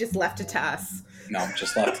gonna? No. She just left it to us. No,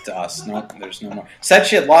 just left it to us. No, there's no more. Said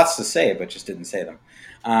she had lots to say, but just didn't say them.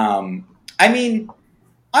 I mean,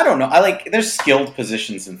 I don't know. There's skilled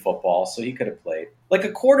positions in football, so he could have played. Like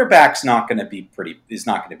a quarterback's not going to be is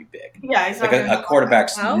not going to be big. Yeah, he's like a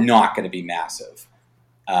quarterback's not going to be massive.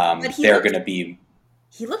 They're going to be.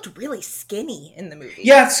 He looked really skinny in the movie.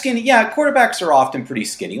 Yeah, skinny. Yeah, quarterbacks are often pretty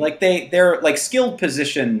skinny. Like they're like skilled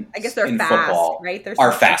position. I guess they're in fast, football, right? They're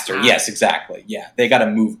are faster. Fast. Yes, exactly. Yeah, they got to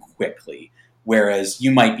move quickly. Whereas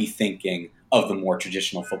you might be thinking of the more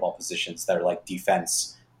traditional football positions that are like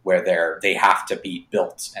defense, where they have to be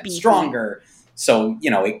built and stronger. So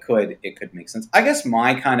it could make sense. I guess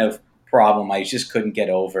my kind of problem, I just couldn't get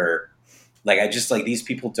over. Like I just like these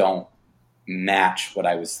people don't match what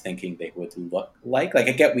I was thinking they would look like. Like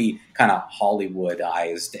I get we kind of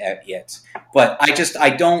Hollywoodized it, but I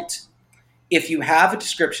don't. If you have a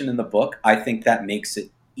description in the book, I think that makes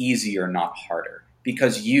it easier, not harder.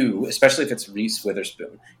 Because you, especially if it's Reese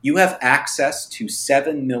Witherspoon, you have access to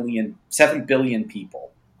 7 billion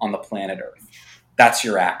people on the planet Earth. That's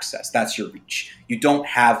your access. That's your reach. You don't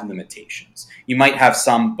have limitations. You might have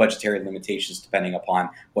some budgetary limitations depending upon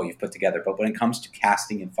what you've put together. But when it comes to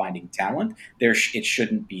casting and finding talent, it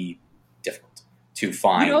shouldn't be difficult to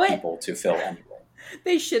find people to fill any role.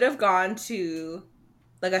 They should have gone to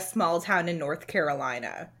like a small town in North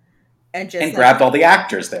Carolina and grabbed all the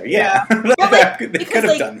actors there. Yeah. They could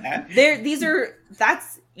have done that.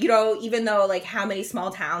 That's even though like how many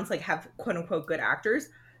small towns like have quote unquote good actors,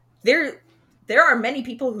 there are many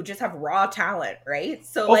people who just have raw talent, right?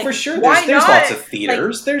 So for sure, there's lots of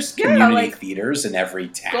theaters. Like, there's community theaters in every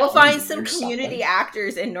town. Go find some community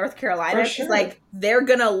actors in North Carolina. Sure. Like they're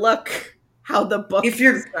gonna look how the book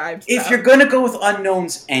describes. If you're gonna go with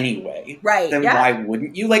unknowns anyway, right? Then why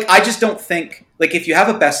wouldn't you? Like, I just don't think like if you have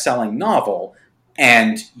a best-selling novel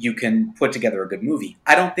and you can put together a good movie,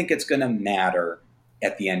 I don't think it's gonna matter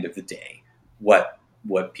at the end of the day what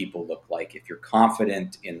people look like if you're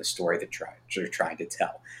confident in the story that you're trying to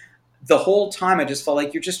tell. The whole time I just felt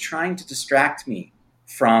like you're just trying to distract me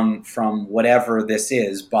from whatever this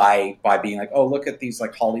is by being like, oh, look at these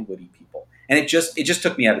like Hollywoody people. And it just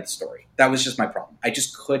took me out of the story. That was just my problem. I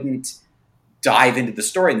just couldn't dive into the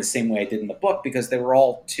story in the same way I did in the book because they were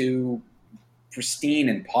all too pristine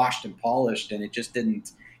and poshed and polished, and it just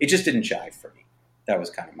didn't jive for me. That was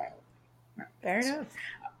kind of my own. Fair enough.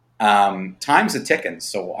 Time's a ticking,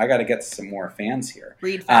 so I got to get some more fans here.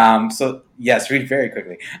 Read fast. So yes, read very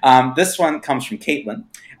quickly. This one comes from Caitlin.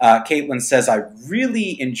 Caitlin says, I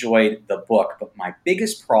really enjoyed the book, but my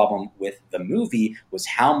biggest problem with the movie was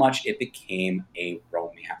how much it became a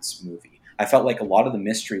romance movie. I felt like a lot of the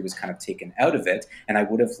mystery was kind of taken out of it, and I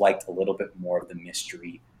would have liked a little bit more of the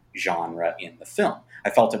mystery genre in the film. I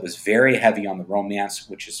felt it was very heavy on the romance,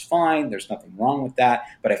 which is fine. There's nothing wrong with that.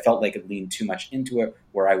 But I felt like it leaned too much into it,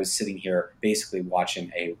 where I was sitting here basically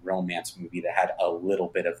watching a romance movie that had a little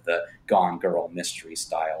bit of the Gone Girl mystery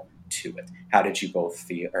style to it. How did you all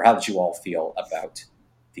feel about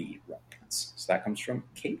the romance? So that comes from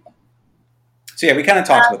Caitlin. So yeah, we kind of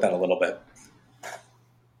talked about that a little bit.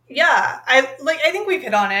 Yeah, I think we've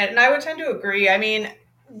hit on it, and I would tend to agree. I mean,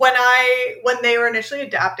 when they were initially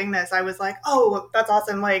adapting this, I was like, oh, that's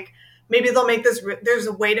awesome. Like, maybe they'll make this, there's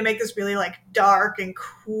a way to make this really like dark and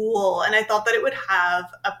cool. And I thought that it would have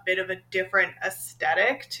a bit of a different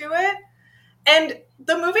aesthetic to it. And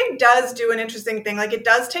the movie does do an interesting thing. Like, it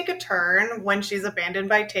does take a turn when she's abandoned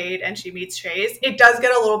by Tate and she meets Chase. It does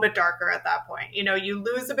get a little bit darker at that point. You know, you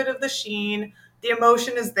lose a bit of the sheen. The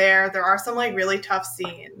emotion is there. There are some like really tough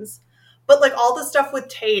scenes. But like all the stuff with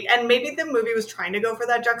Tate, and maybe the movie was trying to go for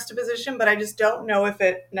that juxtaposition, but I just don't know if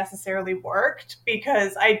it necessarily worked,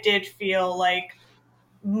 because I did feel like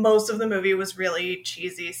most of the movie was really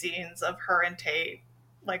cheesy scenes of her and Tate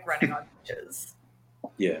like running on beaches.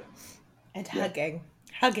 Yeah. And hugging.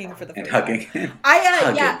 Hugging for the first time.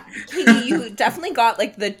 Yeah, Katie, you definitely got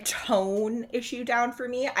like the tone issue down for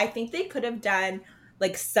me. I think they could have done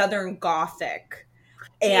like Southern Gothic.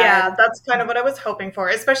 And yeah, that's kind of what I was hoping for,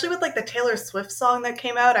 especially with like the Taylor Swift song that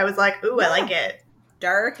came out. I was like, ooh, I like it.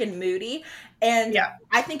 Dark and moody. And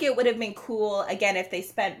I think it would have been cool, again, if they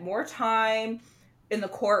spent more time in the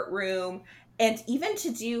courtroom, and even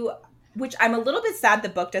to do, which I'm a little bit sad the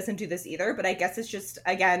book doesn't do this either, but I guess it's just,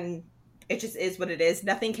 again, it just is what it is.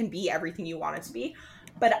 Nothing can be everything you want it to be.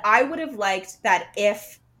 But I would have liked that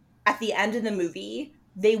if at the end of the movie,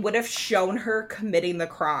 they would have shown her committing the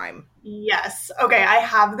crime. Yes. Okay, I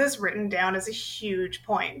have this written down as a huge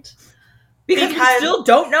point. Because we still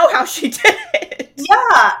don't know how she did it.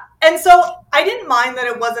 Yeah. And so I didn't mind that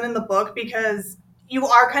it wasn't in the book because you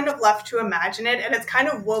are kind of left to imagine it, and it's kind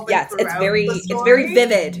of woven throughout the story. It's very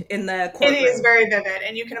vivid in the courtroom. It is very vivid,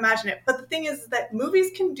 and you can imagine it. But the thing is that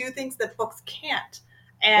movies can do things that books can't.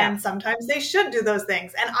 And sometimes they should do those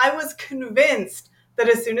things. And I was convinced that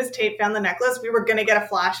as soon as Tate found the necklace, we were going to get a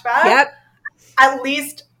flashback. Yep. At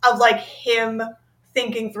least of like him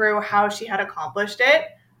thinking through how she had accomplished it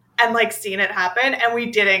and like seeing it happen. And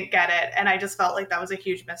we didn't get it. And I just felt like that was a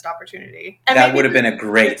huge missed opportunity. And that would have been a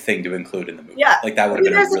great thing to include in the movie. Yeah. Like that would have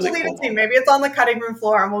been a really cool scene. Maybe it's on the cutting room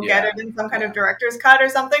floor and we'll get it in some kind of director's cut or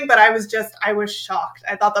something. But I was shocked.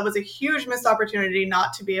 I thought that was a huge missed opportunity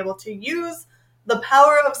not to be able to use the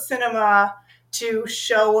power of cinema to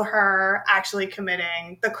show her actually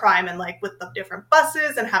committing the crime and like with the different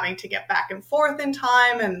buses and having to get back and forth in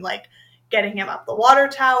time and like getting him up the water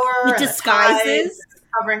tower. With disguises.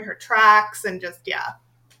 Covering her tracks and just,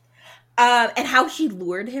 and how she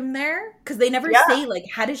lured him there. Because they never say like,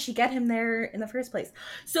 how did she get him there in the first place?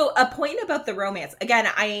 So a point about the romance. Again,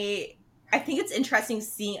 I think it's interesting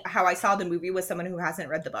seeing how I saw the movie with someone who hasn't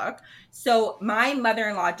read the book. So my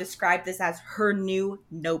mother-in-law described this as her new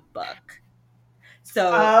Notebook.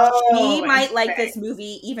 So she might like this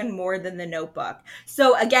movie even more than the Notebook.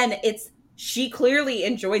 So again, she clearly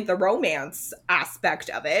enjoyed the romance aspect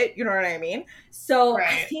of it. You know what I mean? So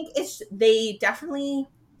I think they definitely,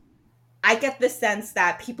 I get the sense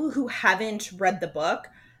that people who haven't read the book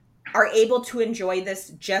are able to enjoy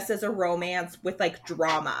this just as a romance with like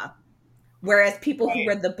drama. Whereas people who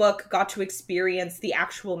read the book got to experience the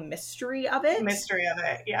actual mystery of it.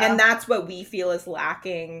 Yeah. And that's what we feel is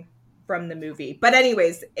lacking from the movie. But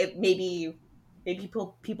anyways, maybe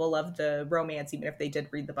people love the romance even if they did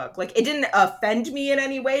read the book. Like, it didn't offend me in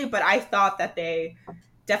any way, but I thought that they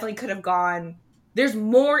definitely could have gone... There's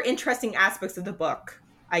more interesting aspects of the book,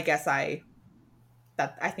 I guess I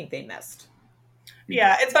think they missed.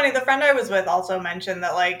 Yeah, it's funny. The friend I was with also mentioned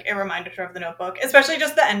that, like, it reminded her of the Notebook, especially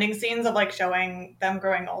just the ending scenes of, like, showing them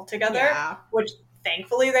growing old together, which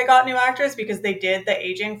thankfully they got new actors because they did the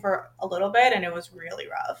aging for a little bit and it was really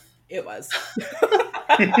rough. It was.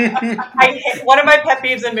 One of my pet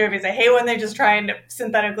peeves in movies. I hate when they just try and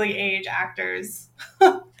synthetically age actors.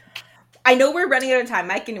 I know we're running out of time,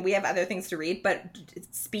 Mike, and we have other things to read, but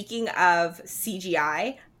speaking of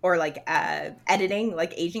CGI or, like, editing,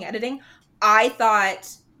 like aging editing, I thought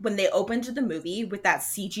when they opened the movie with that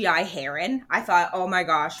CGI heron, I thought, oh my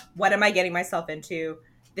gosh, what am I getting myself into?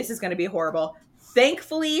 This is going to be horrible.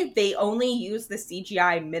 Thankfully, they only used the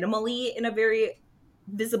CGI minimally in a very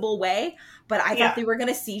visible way, but I thought they were going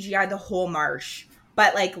to CGI the whole marsh.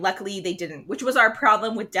 But, like, luckily they didn't, which was our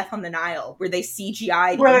problem with Death on the Nile, where they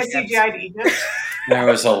CGI'd Egypt. There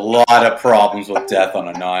was a lot of problems with Death on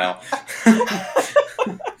the Nile.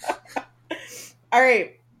 All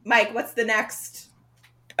right. Mike, what's the next?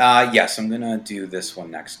 Yes, I'm going to do this one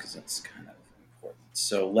next because it's kind of important.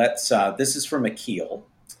 So let's, this is from Akil.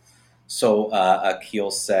 So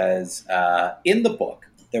Akil says, in the book,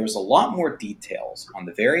 there was a lot more details on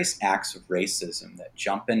the various acts of racism that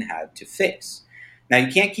Jumpin had to face. Now, you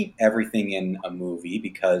can't keep everything in a movie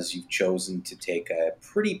because you've chosen to take a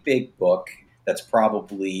pretty big book that's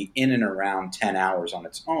probably in and around 10 hours on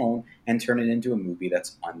its own and turn it into a movie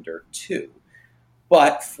that's under 2.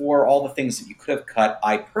 But for all the things that you could have cut,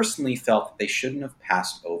 I personally felt that they shouldn't have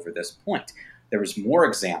passed over this point. There was more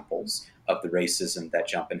examples of the racism that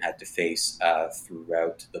Jumpin had to face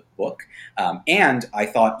throughout the book. And I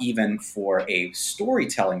thought even for a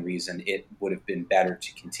storytelling reason, it would have been better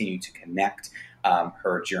to continue to connect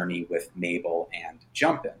her journey with Mabel and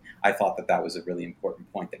Jumpin. I thought that that was a really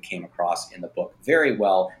important point that came across in the book very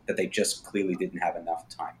well that they just clearly didn't have enough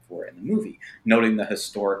time for in the movie. Noting the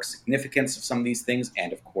historic significance of some of these things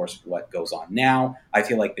and, of course, what goes on now, I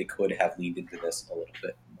feel like they could have leaned into this a little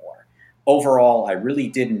bit more. Overall, I really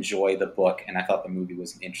did enjoy the book, and I thought the movie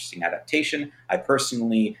was an interesting adaptation. I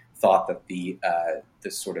personally thought that the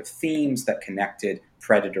sort of themes that connected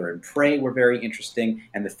predator and prey were very interesting,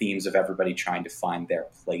 and the themes of everybody trying to find their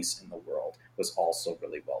place in the world was also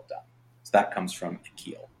really well done. So that comes from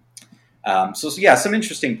Akil. So yeah, some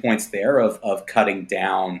interesting points there of cutting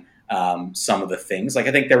down some of the things. Like,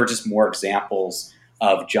 I think there were just more examples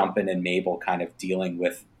of Jumpin and Mabel kind of dealing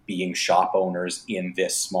with being shop owners in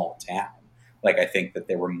this small town. Like, I think that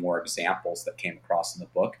there were more examples that came across in the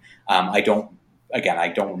book. I don't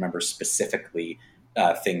remember specifically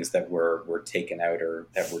things that were taken out or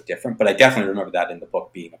that were different, but I definitely remember that in the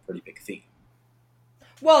book being a pretty big theme.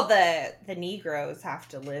 Well, the Negroes have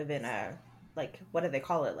to live in a, like, what do they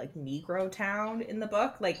call it? Like Negro town in the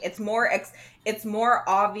book. Like it's more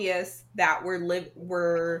obvious that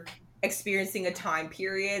we're experiencing a time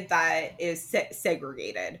period that is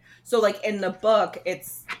segregated. So like in the book,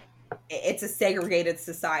 it's a segregated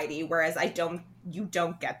society, whereas you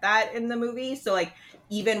don't get that in the movie. So like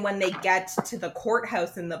even when they get to the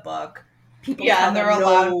courthouse in the book, people and they're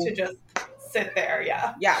allowed to just sit there.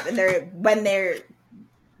 And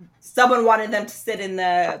someone wanted them to sit in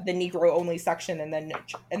the Negro only section,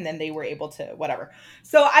 and then they were able to whatever.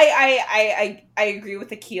 So I agree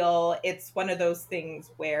with Akil. It's one of those things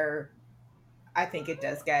where I think it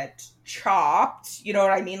does get chopped. You know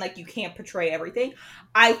what I mean? Like you can't portray everything.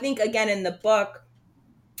 I think again in the book,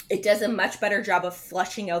 it does a much better job of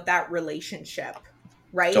fleshing out that relationship,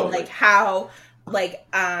 right? Totally. Like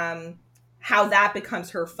how that becomes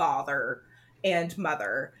her father and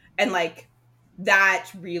mother, and like that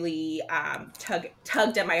really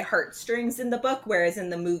tugged at my heartstrings in the book, whereas in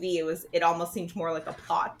the movie it almost seemed more like a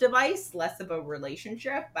plot device, less of a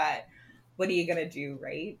relationship. But what are you gonna do,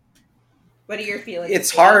 right? What are your feelings? It's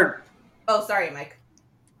hard. Oh, sorry, Mike.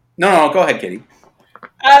 No, go ahead, Katie.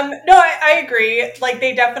 No, I agree. Like,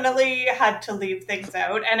 they definitely had to leave things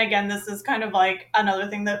out. And again, this is kind of like another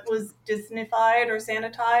thing that was Disneyfied or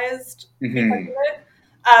sanitized because of it.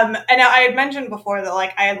 And I had mentioned before that,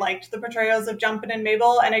 like, I liked the portrayals of Jumpin' and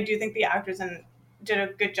Mabel, and I do think the actors did a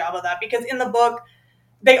good job of that, because in the book,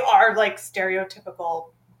 they are, like, stereotypical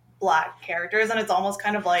Black characters, and it's almost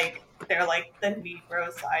kind of like they're, like, the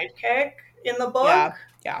Negro sidekick in the book.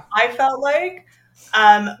 Yeah. I felt like.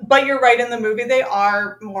 But you're right, in the movie, they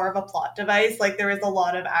are more of a plot device. Like, there is a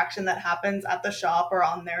lot of action that happens at the shop or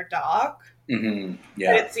on their dock. Mm-hmm.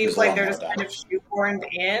 Yeah. But it seems like they're just kind of shoehorned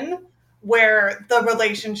in, where the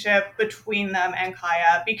relationship between them and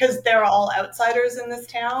Kaya, because they're all outsiders in this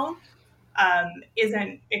town,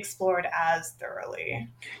 isn't explored as thoroughly.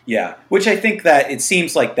 Yeah, which I think that it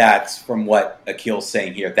seems like that's, from what Akil's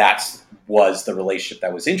saying here, was the relationship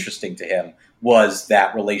that was interesting to him, was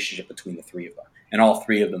that relationship between the three of them. And all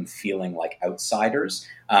three of them feeling like outsiders,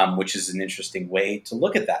 which is an interesting way to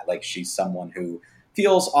look at that. Like, she's someone who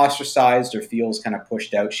feels ostracized or feels kind of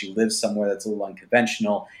pushed out. She lives somewhere that's a little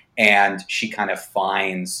unconventional, and she kind of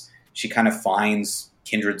finds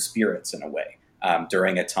kindred spirits in a way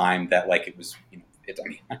during a time that, like, it was,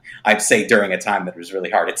 I'd say during a time that was really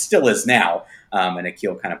hard. It still is now, and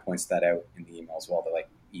Akil kind of points that out in the email as well. That, like,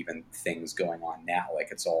 even things going on now, like,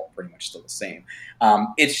 it's all pretty much still the same.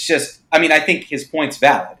 It's just, I think his point's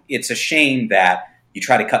valid. It's a shame that you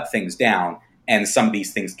try to cut things down and some of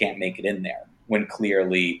these things can't make it in there, when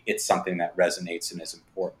clearly it's something that resonates and is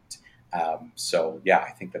important. So yeah,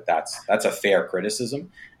 I think that's a fair criticism.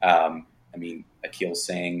 Akil's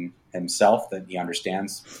saying himself that he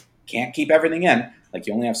understands can't keep everything in. Like,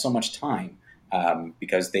 you only have so much time.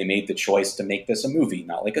 Because they made the choice to make this a movie,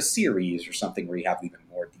 not like a series or something where you have even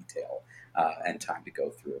more detail and time to go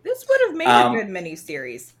through. This would have made a good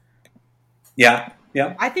miniseries. Yeah.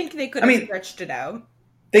 I think they could have stretched it out.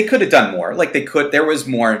 They could have done more. Like, there was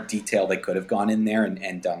more detail they could have gone in there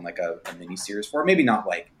and done like a miniseries for. Maybe not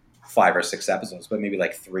like 5 or 6 episodes, but maybe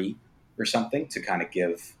like 3 or something to kind of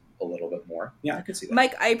give a little bit more. Yeah, I could see that.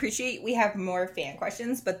 Mike, I appreciate we have more fan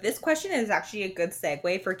questions, but this question is actually a good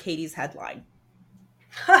segue for Katie's headline.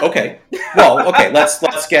 Okay. Well, okay. Let's do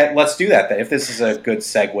that then. If this is a good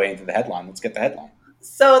segue into the headline, let's get the headline.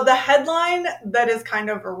 So the headline that is kind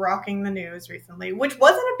of rocking the news recently, which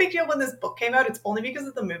wasn't a big deal when this book came out, it's only because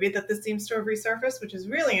of the movie that this seems to have resurfaced, which is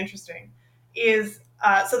really interesting, is,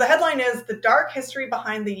 so the headline is "The Dark History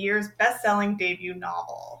Behind the Year's Best-Selling Debut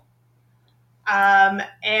Novel."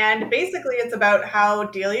 And basically it's about how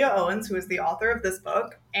Delia Owens, who is the author of this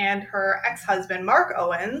book, and her ex-husband, Mark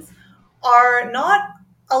Owens, are not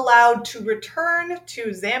allowed to return to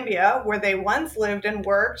Zambia, where they once lived and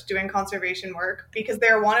worked doing conservation work, because they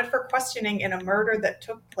are wanted for questioning in a murder that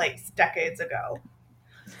took place decades ago.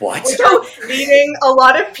 What? So leading a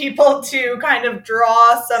lot of people to kind of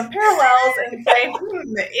draw some parallels and say,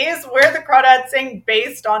 is Where the Crawdads Sing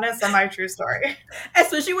based on a semi-true story?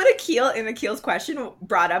 Especially when Akil's question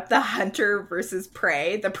brought up the hunter versus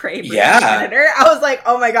prey, the prey versus predator. I was like,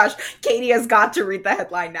 oh my gosh, Katie has got to read the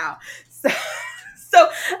headline now. So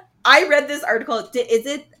I read this article.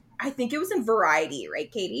 I think it was in Variety, right,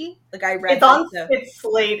 Katie? Like, I read it's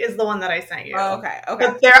Slate is the one that I sent you. Oh, okay.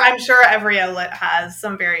 But I'm sure every outlet has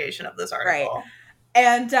some variation of this article. Right.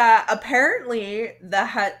 And apparently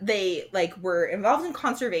they like were involved in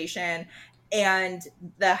conservation, and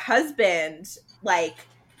the husband, like,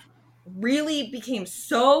 really became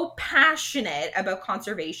so passionate about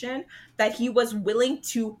conservation that he was willing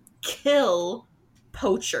to kill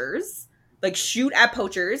poachers, like shoot at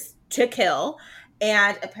poachers to kill.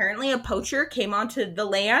 And apparently a poacher came onto the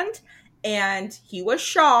land and he was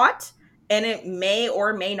shot, and it may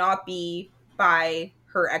or may not be by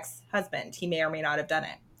her ex-husband. He may or may not have done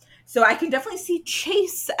it. So I can definitely see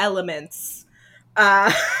chase elements.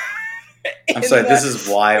 I'm sorry, this is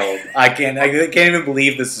wild. I can't even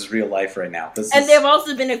believe this is real life right now. They've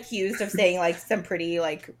also been accused of saying like some pretty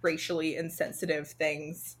like racially insensitive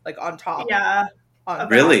things, like on top. Yeah. On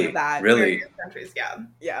really? Of that. Really? Countries, yeah.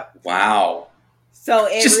 Yeah. Wow. So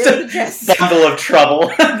it just really a bundle of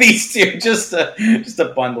trouble. These two, just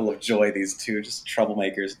a bundle of joy. These two, just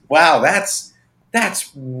troublemakers. Wow, that's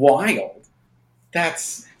wild.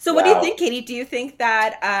 So. What do you think, Katie? Do you think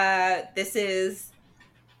that this is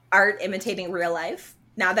art imitating real life?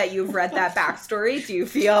 Now that you've read that backstory, do you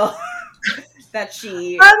feel that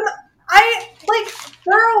she? I like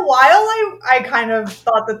for a while I kind of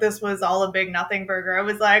thought that this was all a big nothing burger. I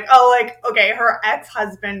was like, oh, like, okay, her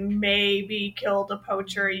ex-husband maybe killed a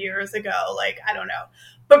poacher years ago. Like, I don't know.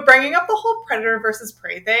 But bringing up the whole predator versus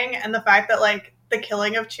prey thing and the fact that like the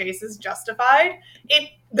killing of Chase is justified,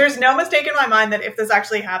 there's no mistake in my mind that if this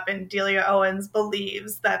actually happened, Delia Owens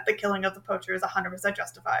believes that the killing of the poacher is 100%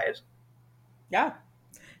 justified. Yeah.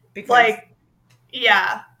 Because... Like,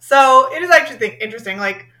 yeah. So it is actually interesting.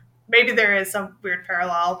 Like, maybe there is some weird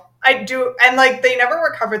parallel. I do, and like they never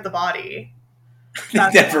recovered the body.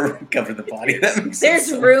 Recovered the body.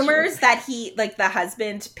 There's rumors that he, like the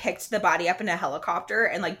husband, picked the body up in a helicopter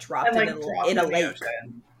and like dropped it in a lake.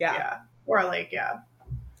 Yeah, or a lake. Yeah.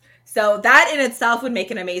 So that in itself would make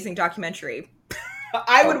an amazing documentary.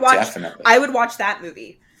 I would watch. Definitely. I would watch that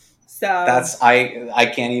movie. So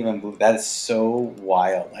I can't even believe that is so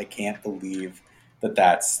wild. I can't believe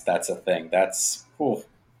that's a thing. That's. Ooh.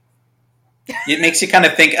 It makes you kind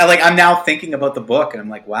of think, like, I'm now thinking about the book and I'm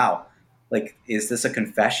like, wow, like, is this a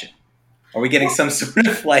confession? Are we getting some sort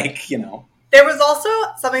of like, you know? There was also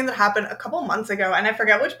something that happened a couple months ago, and I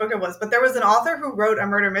forget which book it was, but there was an author who wrote a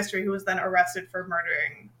murder mystery who was then arrested for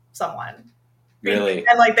murdering someone. Really?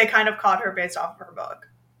 And like they kind of caught her based off of her book.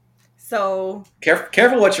 So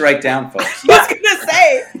careful what you write down, folks. I was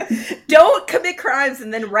gonna say, don't commit crimes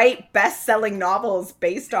and then write best-selling novels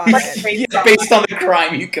based on it. Based on the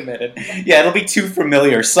crime you committed. Yeah, it'll be too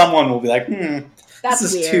familiar. Someone will be like, this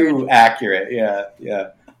is weird. Too accurate. Yeah.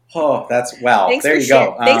 Oh, that's wow. There you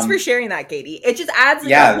go. Thanks for sharing that, Katie. It just adds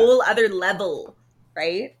like a whole other level,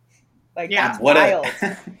 right? Like that's wild.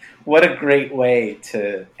 What a great way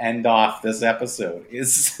to end off this episode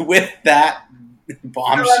is with that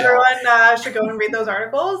bombshell. So everyone should go and read those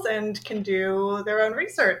articles and can do their own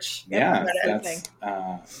research. Yeah,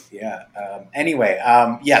 anyway,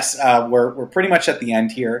 yes, we're pretty much at the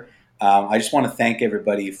end here. I just want to thank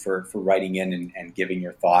everybody for writing in and giving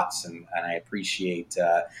your thoughts, and I appreciate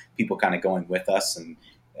people kind of going with us and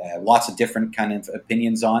lots of different kind of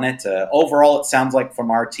opinions on it. Overall, it sounds like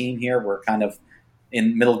from our team here, we're kind of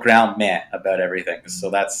in middle ground about everything. So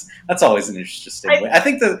that's always an interesting way. I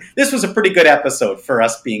think that this was a pretty good episode for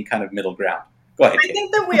us being kind of middle ground. Go ahead. I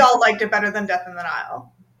think that we all liked it better than Death in the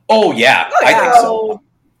Nile. Oh yeah, I think so.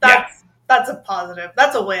 That's a positive.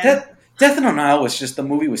 That's a win. Death in the Nile was just, the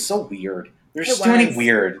movie was so weird. There's too many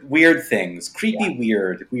weird things, creepy,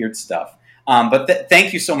 weird stuff. But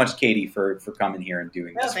thank you so much, Katie, for coming here and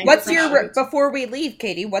doing this. What's your, before we leave,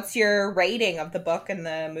 Katie, what's your rating of the book and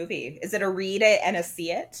the movie? Is it a read it and a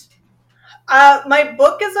see it? My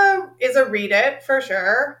book is a read it for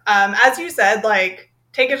sure. As you said, like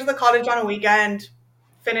take it to the cottage on a weekend,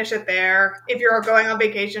 finish it there. If you're going on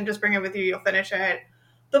vacation, just bring it with you. You'll finish it.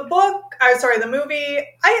 The movie,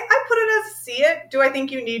 I put it as see it. Do I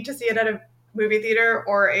think you need to see it at a movie theater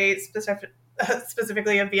or a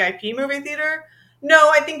specifically a VIP movie theater? No,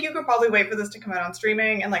 I think you could probably wait for this to come out on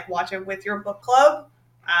streaming and like watch it with your book club.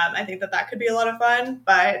 I think that could be a lot of fun,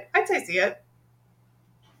 but I'd say see it.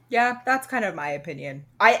 Yeah, that's kind of my opinion.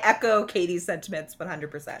 I echo Katie's sentiments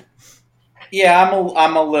 100%. Yeah,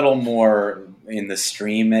 I'm a little more in the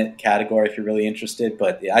stream it category if you're really interested,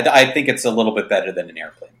 but yeah, I think it's a little bit better than an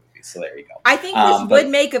airplane movie. So there you go. I think this would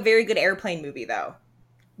make a very good airplane movie, though.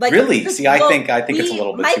 Like, really? See, I think it's a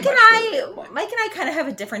little bit too much. Mike and I kind of have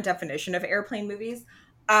a different definition of airplane movies.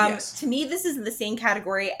 Yes. To me, this is in the same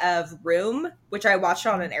category of Room, which I watched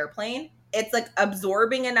on an airplane. It's like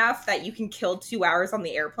absorbing enough that you can kill 2 hours on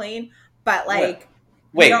the airplane, but like...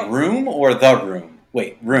 Wait, Room or The Room?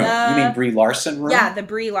 Wait, Room. You mean Brie Larson Room? Yeah, the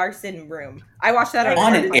Brie Larson Room. I watched that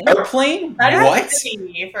on an airplane? That is What?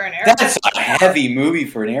 heavy for an airplane. That's a heavy movie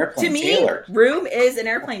for an airplane, To me, Taylor. Room is an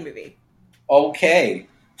airplane movie. Okay.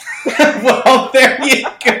 Well, there you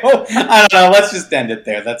go. I don't know. Let's just end it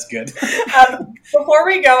there. That's good. Before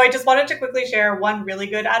we go, I just wanted to quickly share one really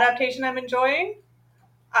good adaptation I'm enjoying,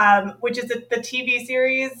 which is the TV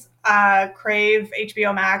series Crave.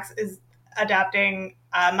 HBO Max is adapting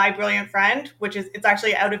My Brilliant Friend, it's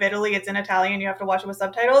actually out of Italy. It's in Italian. You have to watch it with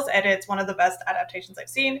subtitles, and it's one of the best adaptations I've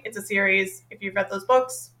seen. It's a series. If you've read those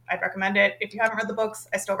books, I'd recommend it. If you haven't read the books,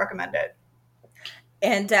 I still recommend it.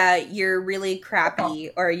 And your really crappy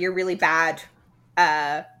or your really bad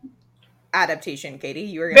adaptation, Katie?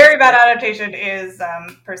 You were very bad adaptation is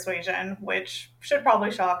Persuasion, which should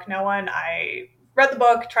probably shock no one. I read the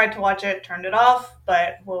book, tried to watch it, turned it off,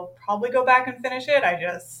 but we'll probably go back and finish it.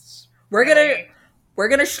 We're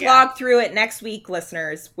gonna slog through it next week,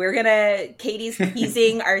 listeners. Katie's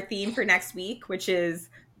teasing our theme for next week, which is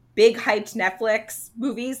big hyped Netflix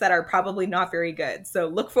movies that are probably not very good. So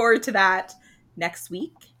look forward to that next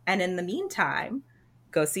week. And in the meantime,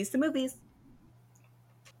 go see some movies.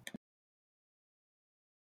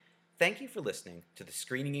 Thank you for listening to the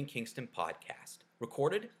Screening in Kingston podcast,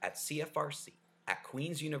 recorded at CFRC at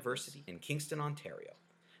Queen's University in Kingston, Ontario.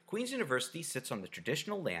 Queen's University sits on the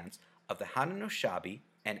traditional lands of the Haudenosaunee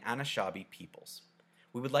and Anishinaabe peoples.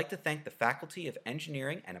 We would like to thank the Faculty of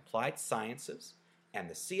Engineering and Applied Sciences and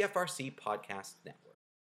the CFRC Podcast Network.